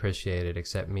one will appreciate it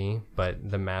except me, but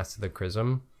the Mass of the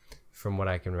Chrism, from what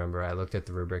I can remember, I looked at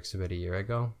the rubrics about a year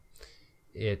ago.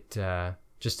 It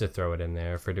just to throw it in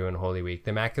there for doing Holy Week,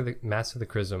 the Mass of the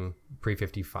Chrism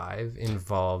pre-55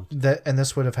 involved that, and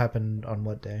this would have happened on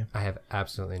what day? I have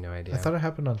absolutely no idea. I thought it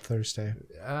happened on Thursday.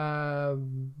 I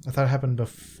thought it happened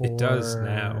before. It does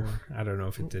now. I don't know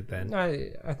if it did then.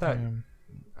 I thought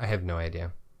I have no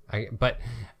idea. But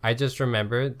I just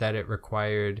remembered that it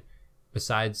required,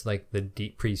 besides like the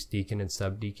priest, deacon, and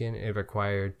subdeacon, it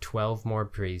required 12 more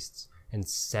priests and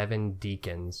 7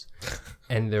 deacons,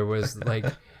 and there was like,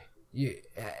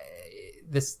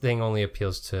 this thing only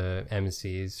appeals to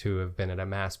MCs who have been at a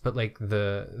mass, but like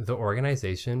the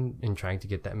organization in trying to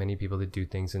get that many people to do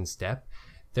things in step,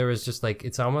 there was just like,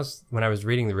 it's almost, when I was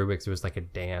reading the rubrics, it was like a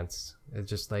dance. It's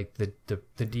just like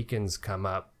the deacons come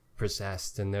up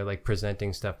processed, and they're like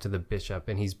presenting stuff to the bishop,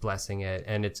 and he's blessing it,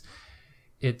 and it's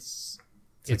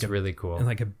like really cool. And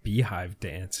like a beehive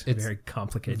dance. It's very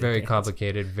complicated. Very dance.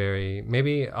 complicated.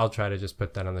 Maybe I'll try to just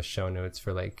put that on the show notes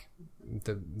for like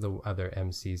the other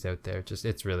MCs out there. Just,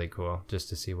 it's really cool just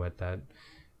to see what that,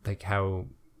 like how,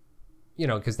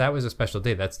 because that was a special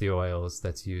day. That's the oils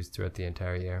that's used throughout the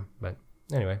entire year. But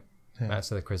anyway, Mass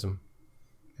of the Chrism.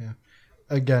 Yeah.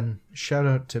 Again, shout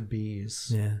out to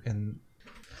bees. Yeah. And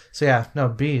so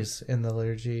bees in the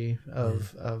liturgy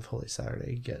of Holy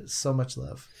Saturday get so much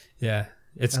love. Yeah.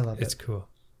 It's cool.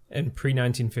 And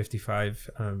pre-1955,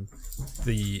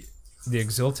 the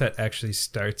Exultet actually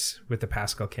starts with the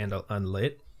Paschal candle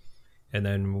unlit, and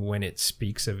then when it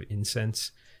speaks of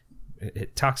incense,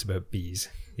 it talks about bees,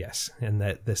 yes, and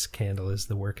that this candle is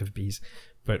the work of bees.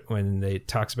 But when it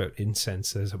talks about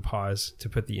incense, there's a pause to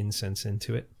put the incense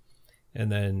into it, and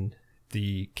then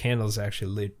the candle is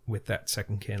actually lit with that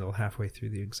second candle halfway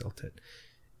through the Exultet.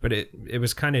 But it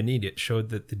was kind of neat. It showed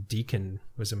that the deacon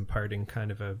was imparting kind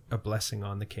of a blessing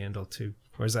on the candle too.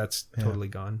 Whereas that's totally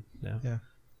gone now. Yeah.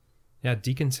 Yeah,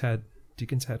 deacons had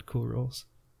cool roles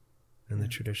in the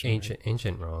tradition.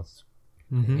 Ancient roles.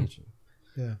 Mm-hmm. Ancient.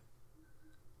 Yeah.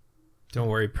 Don't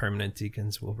worry, permanent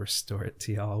deacons will restore it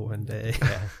to y'all one day.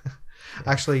 Yeah.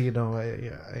 Actually,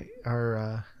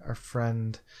 our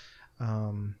friend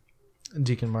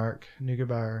Deacon Mark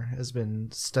Neugebauer has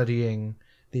been studying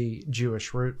the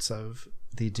Jewish roots of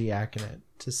the diaconate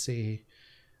to see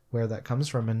where that comes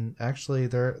from, and actually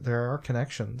there are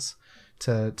connections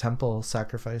to temple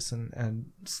sacrifice and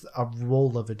a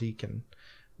role of a deacon.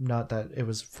 Not that it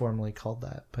was formally called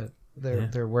that, but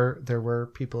there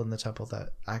were people in the temple that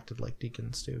acted like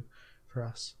deacons too for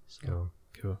us. So.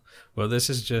 Cool. Well, this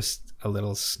is just a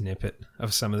little snippet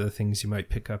of some of the things you might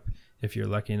pick up if you're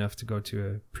lucky enough to go to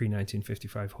a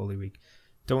pre-1955 Holy Week.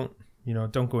 Don't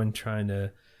go in trying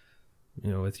to,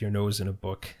 with your nose in a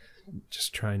book,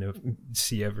 just trying to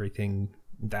see everything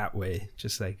that way.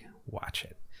 Just like watch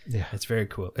it. Yeah. It's very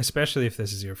cool, especially if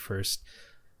this is your first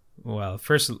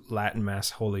Latin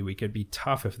Mass Holy Week. It'd be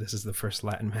tough if this is the first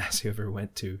Latin Mass you ever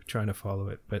went to, trying to follow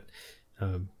it. But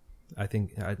I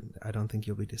don't think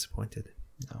you'll be disappointed.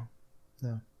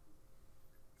 No.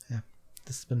 Yeah.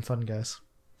 This has been fun, guys.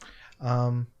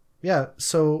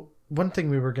 So one thing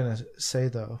we were going to say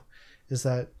though, is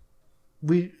that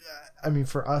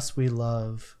for us, we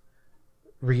love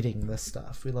reading this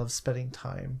stuff. We love spending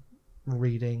time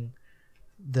reading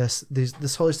this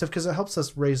holy stuff, because it helps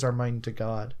us raise our mind to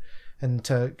God and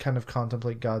to kind of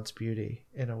contemplate God's beauty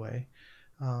in a way.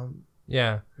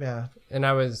 Yeah. And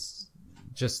I was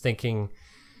just thinking,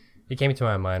 it came to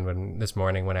my mind this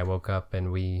morning when I woke up,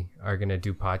 and we are going to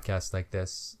do podcasts like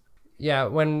this. Yeah.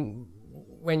 When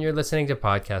you're listening to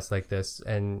podcasts like this,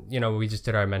 and we just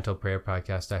did our mental prayer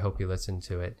podcast, I hope you listened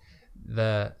to it.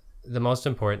 The most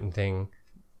important thing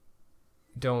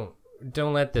don't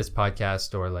let this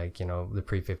podcast or like, you know, the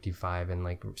pre-55 and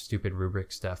like stupid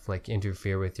rubric stuff like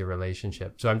interfere with your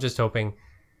relationship. So I'm just hoping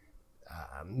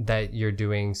that you're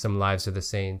doing some Lives of the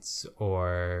Saints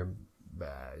or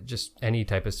just any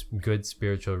type of good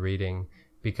spiritual reading,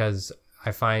 because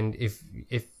I find if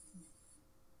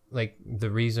like the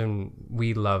reason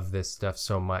we love this stuff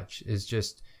so much is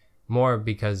just more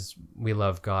because we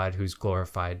love God who's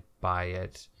glorified by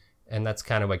it. And that's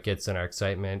kind of what gets in our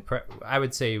excitement. I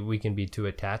would say we can be too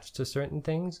attached to certain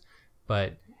things,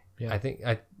 but I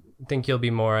think you'll be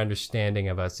more understanding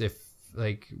of us if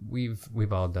like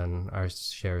we've all done our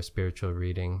share of spiritual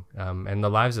reading. And the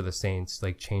Lives of the Saints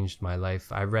like changed my life.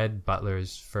 I read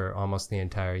Butler's for almost the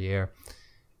entire year,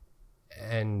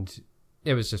 and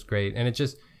it was just great. And it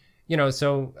just, you know,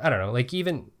 so I don't know, like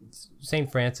even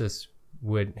St. Francis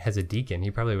has a deacon.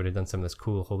 He probably would have done some of this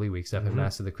cool Holy Week stuff at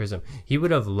Mass of the Chrism. He would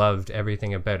have loved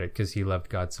everything about it because he loved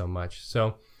God so much.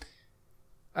 So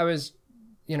I was,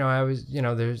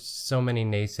 there's so many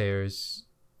naysayers,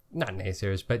 not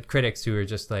naysayers, but critics who are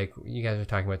just like, you guys are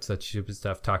talking about such stupid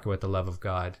stuff, talk about the love of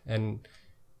God. And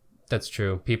that's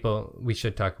true. We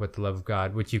should talk about the love of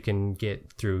God, which you can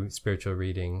get through spiritual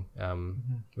reading,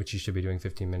 which you should be doing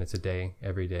 15 minutes a day,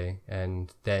 every day.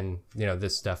 And then, you know,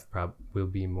 this stuff will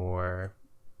be more,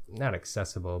 not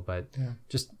accessible, but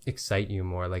just excite you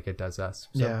more like it does us.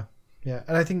 So. Yeah.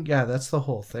 And I think, that's the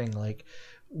whole thing. Like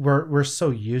we're so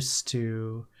used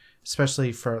to,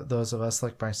 especially for those of us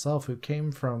like myself who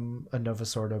came from a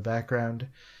Novus Ordo background,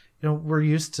 you know, we're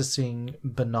used to seeing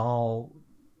banal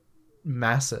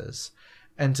masses,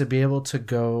 and to be able to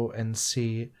go and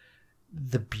see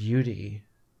the beauty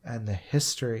and the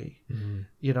history,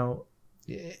 you know,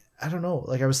 I don't know,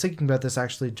 like I was thinking about this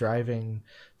actually driving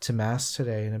to Mass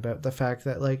today, and about the fact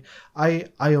that like I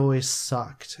always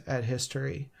sucked at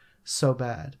history so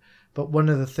bad, but one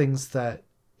of the things that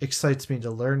excites me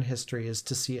to learn history is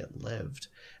to see it lived.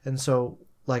 And so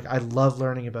like I love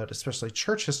learning about especially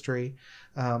church history,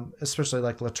 especially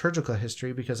like liturgical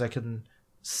history, because I can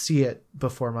see it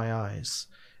before my eyes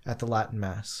at the Latin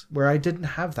Mass, where I didn't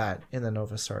have that in the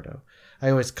Novus Ordo.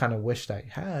 I always kind of wished I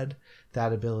had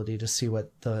that ability to see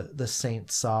what the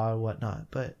saints saw and whatnot.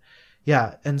 But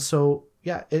and so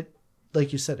it,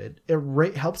 like you said,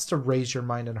 it helps to raise your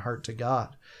mind and heart to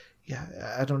God.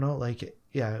 I don't know, like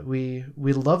we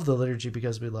love the liturgy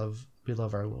because we love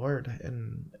our Lord,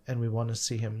 and we want to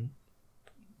see him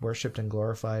worshipped and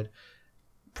glorified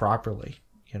properly,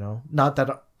 you know, not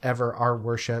that ever our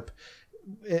worship,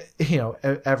 you know,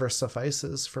 ever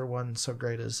suffices for one so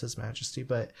great as His Majesty,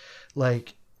 but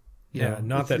like,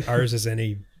 not that ours is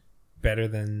any better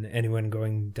than anyone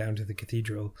going down to the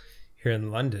cathedral here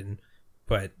in London,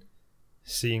 but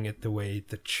seeing it the way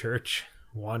the church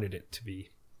wanted it to be,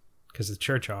 because the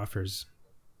church offers,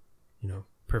 you know,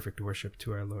 perfect worship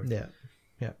to our Lord.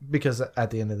 Because at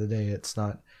the end of the day, it's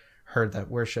not her that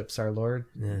worships our Lord,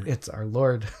 it's our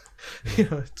Lord. You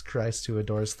know, it's Christ who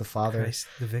adores the Father, Christ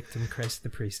the victim, Christ the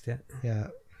priest.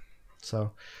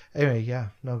 So anyway,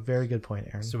 very good point,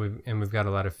 Aaron. So we've got a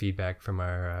lot of feedback from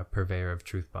our purveyor of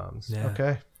truth bombs.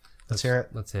 Okay, let's hear it.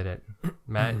 Let's hit it.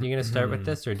 Matt, you gonna start with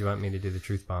this, or do you want me to do the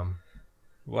truth bomb?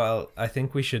 Well, I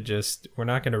think we should we're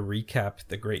not going to recap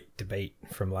the great debate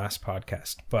from last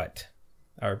podcast, but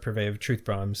our purveyor of truth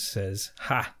bombs says,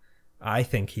 I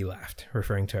think he laughed,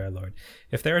 referring to our Lord.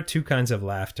 If there are two kinds of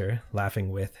laughter,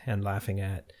 laughing with and laughing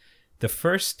at, the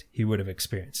first he would have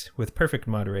experienced, with perfect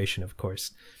moderation, of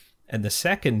course, and the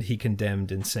second he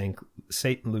condemned in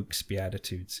St. Luke's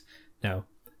Beatitudes. Now,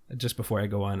 just before I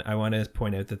go on, I want to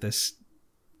point out that this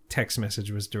text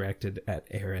message was directed at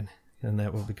Aaron, and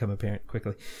that will become apparent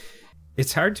quickly.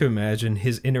 It's hard to imagine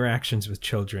his interactions with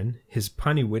children, his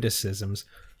punny witticisms,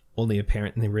 only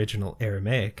apparent in the original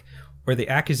Aramaic, or the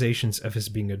accusations of his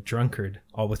being a drunkard,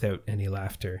 all without any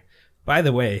laughter. By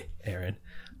the way, Aaron,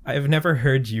 I have never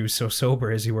heard you so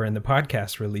sober as you were in the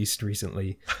podcast released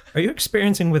recently. Are you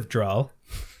experiencing withdrawal?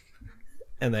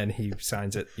 And then he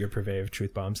signs it, your purveyor of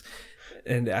truth bombs.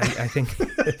 And I think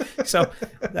so.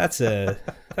 That's an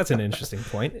interesting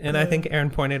point, and I think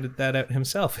Aaron pointed that out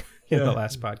himself in the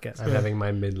last podcast. I'm having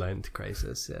my midlife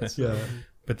crisis. Yes.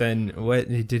 But then, what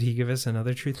did he give us?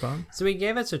 Another truth bomb? So he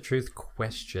gave us a truth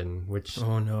question, which bit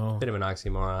of an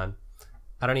oxymoron.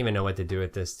 I don't even know what to do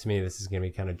with this. To me, this is going to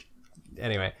be kind of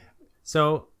anyway.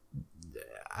 So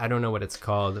I don't know what it's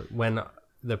called when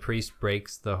the priest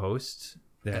breaks the host.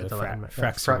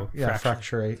 Fracturate.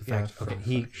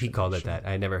 Okay, he called it that.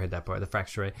 I never heard that part. The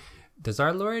fracturate. Does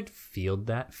our Lord feel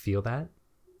that?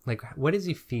 Like, what does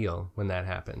he feel when that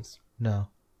happens? No.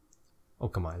 Oh,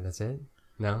 come on. That's it?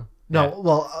 No. No,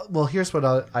 Yeah. well, here's what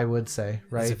I would say,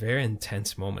 It's a right? very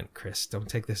intense moment, Chris. Don't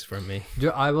take this from me.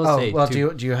 I will Oh, say. well,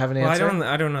 too, do you have an Well, answer?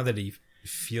 I don't know that he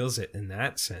feels it in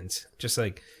that sense. Just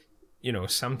like,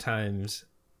 sometimes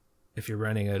if you're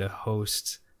running out of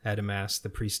hosts at a mass, the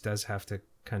priest does have to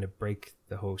kind of break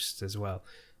the hosts as well,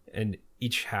 and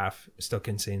each half still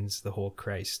contains the whole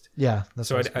Christ. Yeah, that's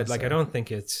So what I was gonna I say. don't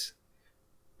think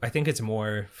I think it's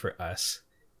more for us.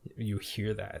 You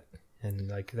hear that, and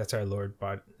like that's our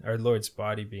Lord's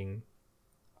body being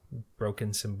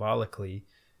broken symbolically.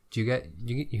 Do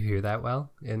you hear that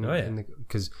well? Oh, yeah.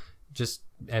 Because just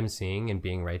emceeing and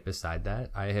being right beside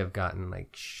that, I have gotten like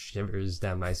shivers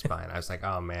down my spine. I was like,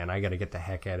 oh man, I got to get the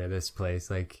heck out of this place.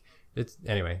 Like it's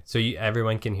anyway. So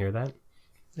everyone can hear that.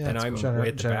 Yeah, And it's I'm gener- way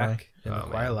at the generally. back in the Oh,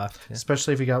 choir man. left. Yeah.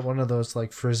 Especially if you got one of those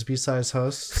like frisbee size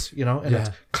hosts, and Yeah.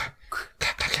 it's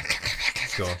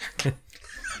Cool.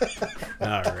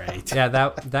 All right. Yeah,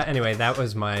 that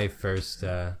was my first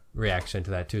reaction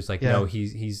to that too. It's like, Yeah. no,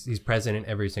 he's present in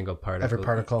every single particle, Every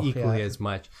particle, equally yeah. as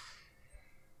much.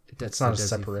 It's not a does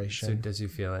separation. So does you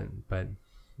feel it? But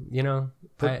yeah.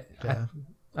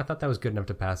 I thought that was good enough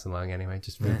to pass along anyway.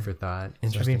 Just food for thought. I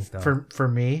Interesting mean, thought. for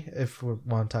me, if we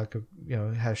want to talk,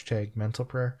 hashtag mental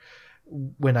prayer,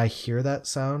 when I hear that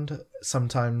sound,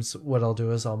 sometimes what I'll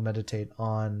do is I'll meditate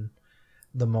on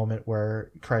the moment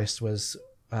where Christ was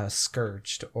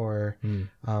scourged, or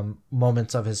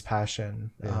moments of his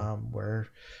passion, where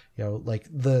like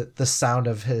the sound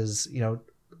of his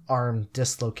arm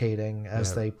dislocating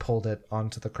as they pulled it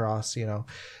onto the cross,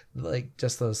 like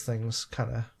just those things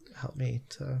kind of help me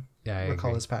to Yeah, I recall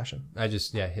agree. his passion.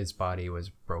 His body was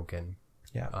broken.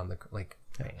 Yeah. On the like.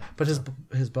 Yeah. But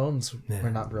his bones Yeah.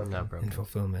 were not broken. Not broken. In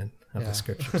fulfillment of Yeah. the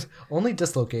scriptures. Only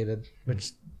dislocated,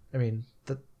 which I mean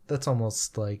that's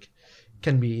almost like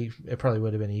it probably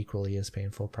would have been equally as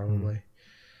painful probably.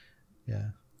 Yeah.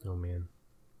 Oh man.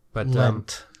 But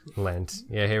Lent.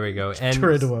 Yeah, here we go. And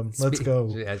Triduum. Let's go.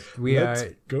 We Let's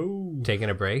are go. taking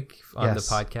a break on Yes.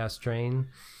 the podcast train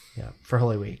Yeah. For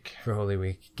Holy Week. for Holy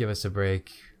Week. Give us a break.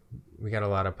 We got a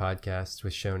lot of podcasts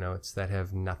with show notes that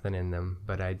have nothing in them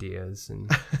but ideas, and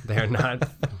they're not.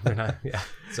 Yeah.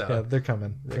 So Yeah, they're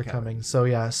coming. They're coming. So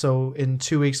yeah, so in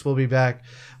 2 weeks we'll be back.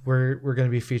 We're going to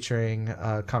be featuring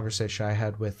a conversation I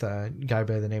had with a guy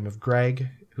by the name of Greg,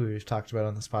 who we've talked about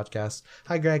on this podcast.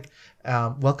 Hi, Greg.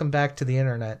 Welcome back to the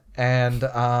internet. And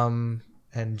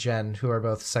Jen, who are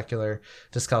both secular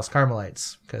Discalced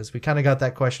Carmelites, because we kind of got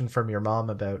that question from your mom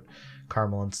about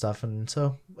Carmel and stuff, and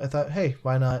so I thought, hey,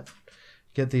 why not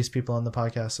get these people on the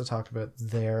podcast to talk about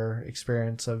their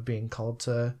experience of being called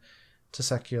to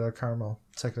secular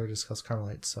Discalced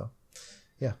Carmelites. So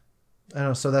yeah, I don't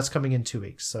know. So that's coming in 2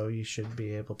 weeks, so you should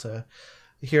be able to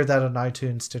hear that on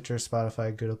iTunes, Stitcher,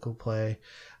 Spotify, Google Play.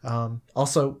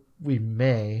 Also, we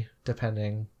may,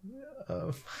 depending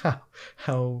of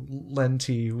how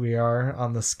Lenti we are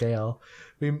on the scale,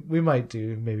 we might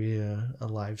do maybe a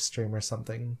live stream or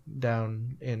something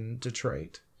down in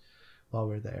Detroit while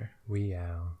we're there. we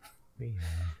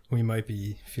We might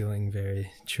be feeling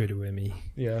very true to Wimmy.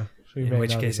 Yeah. In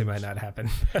which case it might not happen.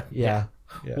 Yeah.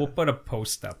 We'll put a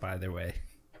post up either way.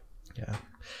 Yeah.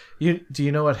 Do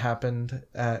you know what happened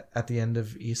at the end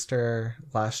of Easter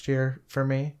last year for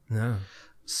me? No.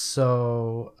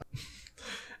 So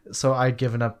I'd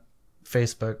given up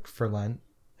Facebook for Lent,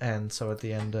 and so at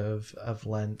the end of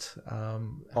Lent,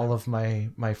 all of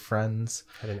my friends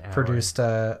had an hour. produced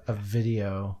a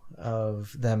video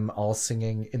of them all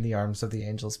singing "In the Arms of the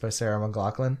Angels" by Sarah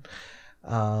McLachlan,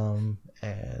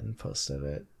 and posted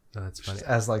it Oh, that's funny.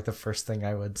 as like the first thing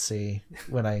I would see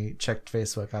when I checked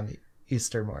Facebook on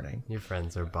Easter morning. Your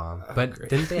friends are bomb. But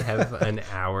didn't they have an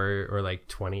hour or like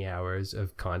 20 hours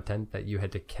of content that you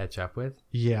had to catch up with?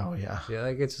 Yeah, oh yeah. Yeah,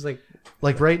 like it's just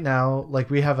like Right now, like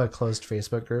we have a closed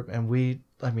Facebook group, and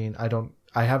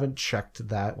I haven't checked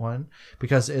that one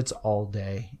because it's all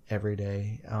day, every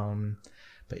day.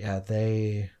 But yeah,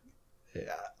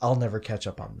 I'll never catch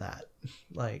up on that.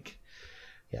 Like,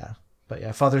 yeah. But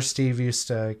yeah, Father Steve used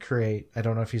to create, I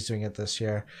don't know if he's doing it this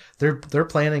year. They're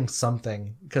planning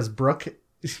something because Brooke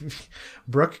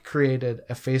created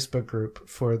a Facebook group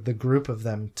for the group of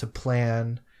them to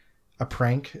plan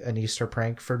an Easter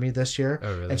prank for me this year.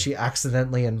 Oh, really? And she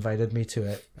accidentally invited me to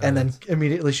it. And then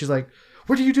immediately she's like,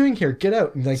 "What are you doing here? Get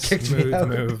out." And like kicked me Smooth out.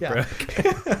 move, Yeah.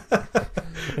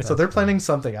 So they're planning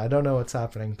something. I don't know what's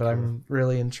happening, but I'm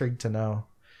really intrigued to know.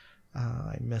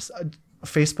 I miss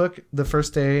Facebook the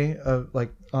first day of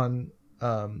like on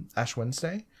Ash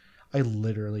Wednesday. I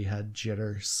literally had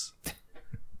jitters.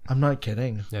 I'm not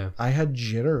kidding. Yeah. I had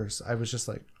jitters. I was just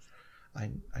like, I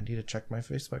need to check my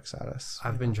Facebook status.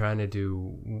 I've been trying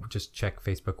to just check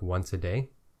Facebook once a day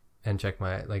and check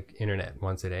my like internet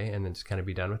once a day and then just kind of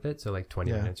be done with it. So like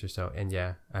 20 minutes or so. And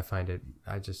yeah, I find it,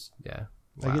 I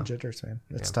get jitters, man.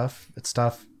 It's tough. It's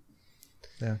tough.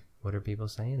 Yeah. What are people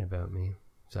saying about me?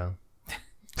 So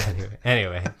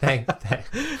anyway, thank.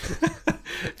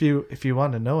 If you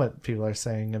want to know what people are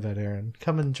saying about Aaron,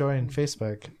 come and join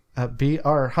Facebook. Be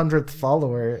our 100th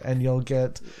follower, and you'll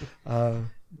get.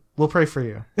 We'll pray for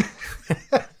you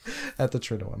at the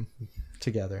Triduum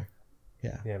together.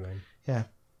 Yeah. Yeah, man. Yeah,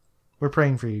 we're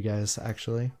praying for you guys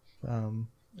actually,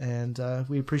 and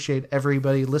we appreciate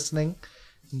everybody listening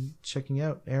and checking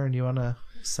out. Aaron, you want to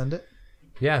send it?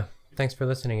 Yeah. Thanks for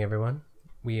listening, everyone.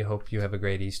 We hope you have a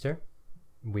great Easter.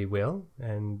 We will,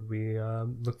 and we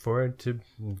look forward to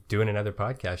doing another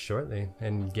podcast shortly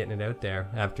and getting it out there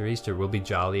after Easter. We'll be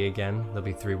jolly again. There'll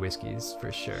be 3 whiskeys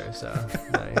for sure, so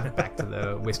back to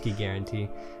the whiskey guarantee.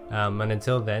 And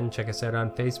until then, check us out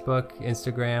on Facebook,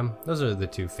 Instagram. Those are the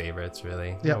 2 favorites,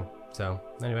 really. Yeah. So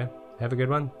anyway, have a good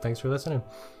one. Thanks for listening.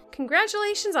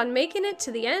 Congratulations on making it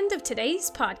to the end of today's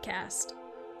podcast.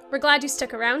 We're glad you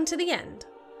stuck around to the end.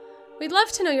 We'd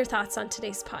love to know your thoughts on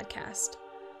today's podcast.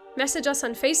 Message us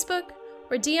on Facebook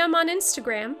or DM on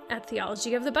Instagram at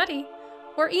Theology of the Buddy,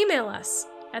 or email us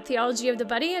at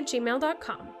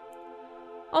theologyofthebuddy@gmail.com.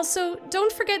 Also,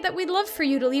 don't forget that we'd love for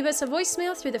you to leave us a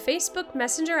voicemail through the Facebook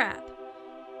Messenger app.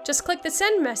 Just click the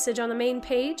send message on the main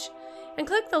page and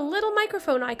click the little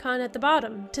microphone icon at the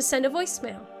bottom to send a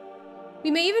voicemail. We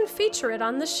may even feature it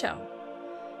on the show.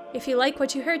 If you like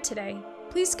what you heard today,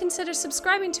 please consider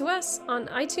subscribing to us on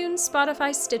iTunes,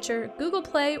 Spotify, Stitcher, Google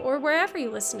Play, or wherever you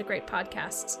listen to great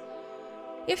podcasts.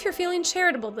 If you're feeling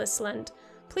charitable this Lent,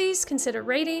 please consider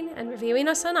rating and reviewing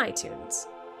us on iTunes.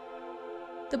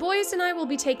 The boys and I will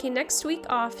be taking next week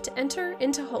off to enter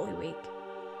into Holy Week.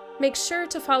 Make sure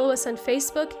to follow us on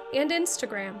Facebook and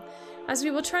Instagram, as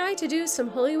we will try to do some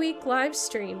Holy Week live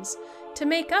streams to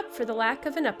make up for the lack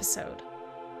of an episode.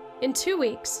 In 2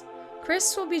 weeks,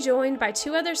 Chris will be joined by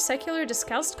 2 other secular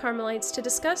Discalced Carmelites to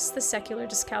discuss the secular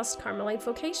Discalced Carmelite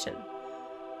vocation.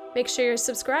 Make sure you're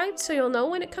subscribed so you'll know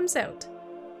when it comes out.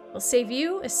 We'll save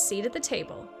you a seat at the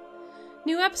table.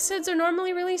 New episodes are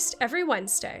normally released every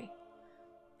Wednesday.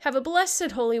 Have a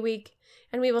blessed Holy Week,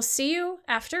 and we will see you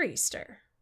after Easter.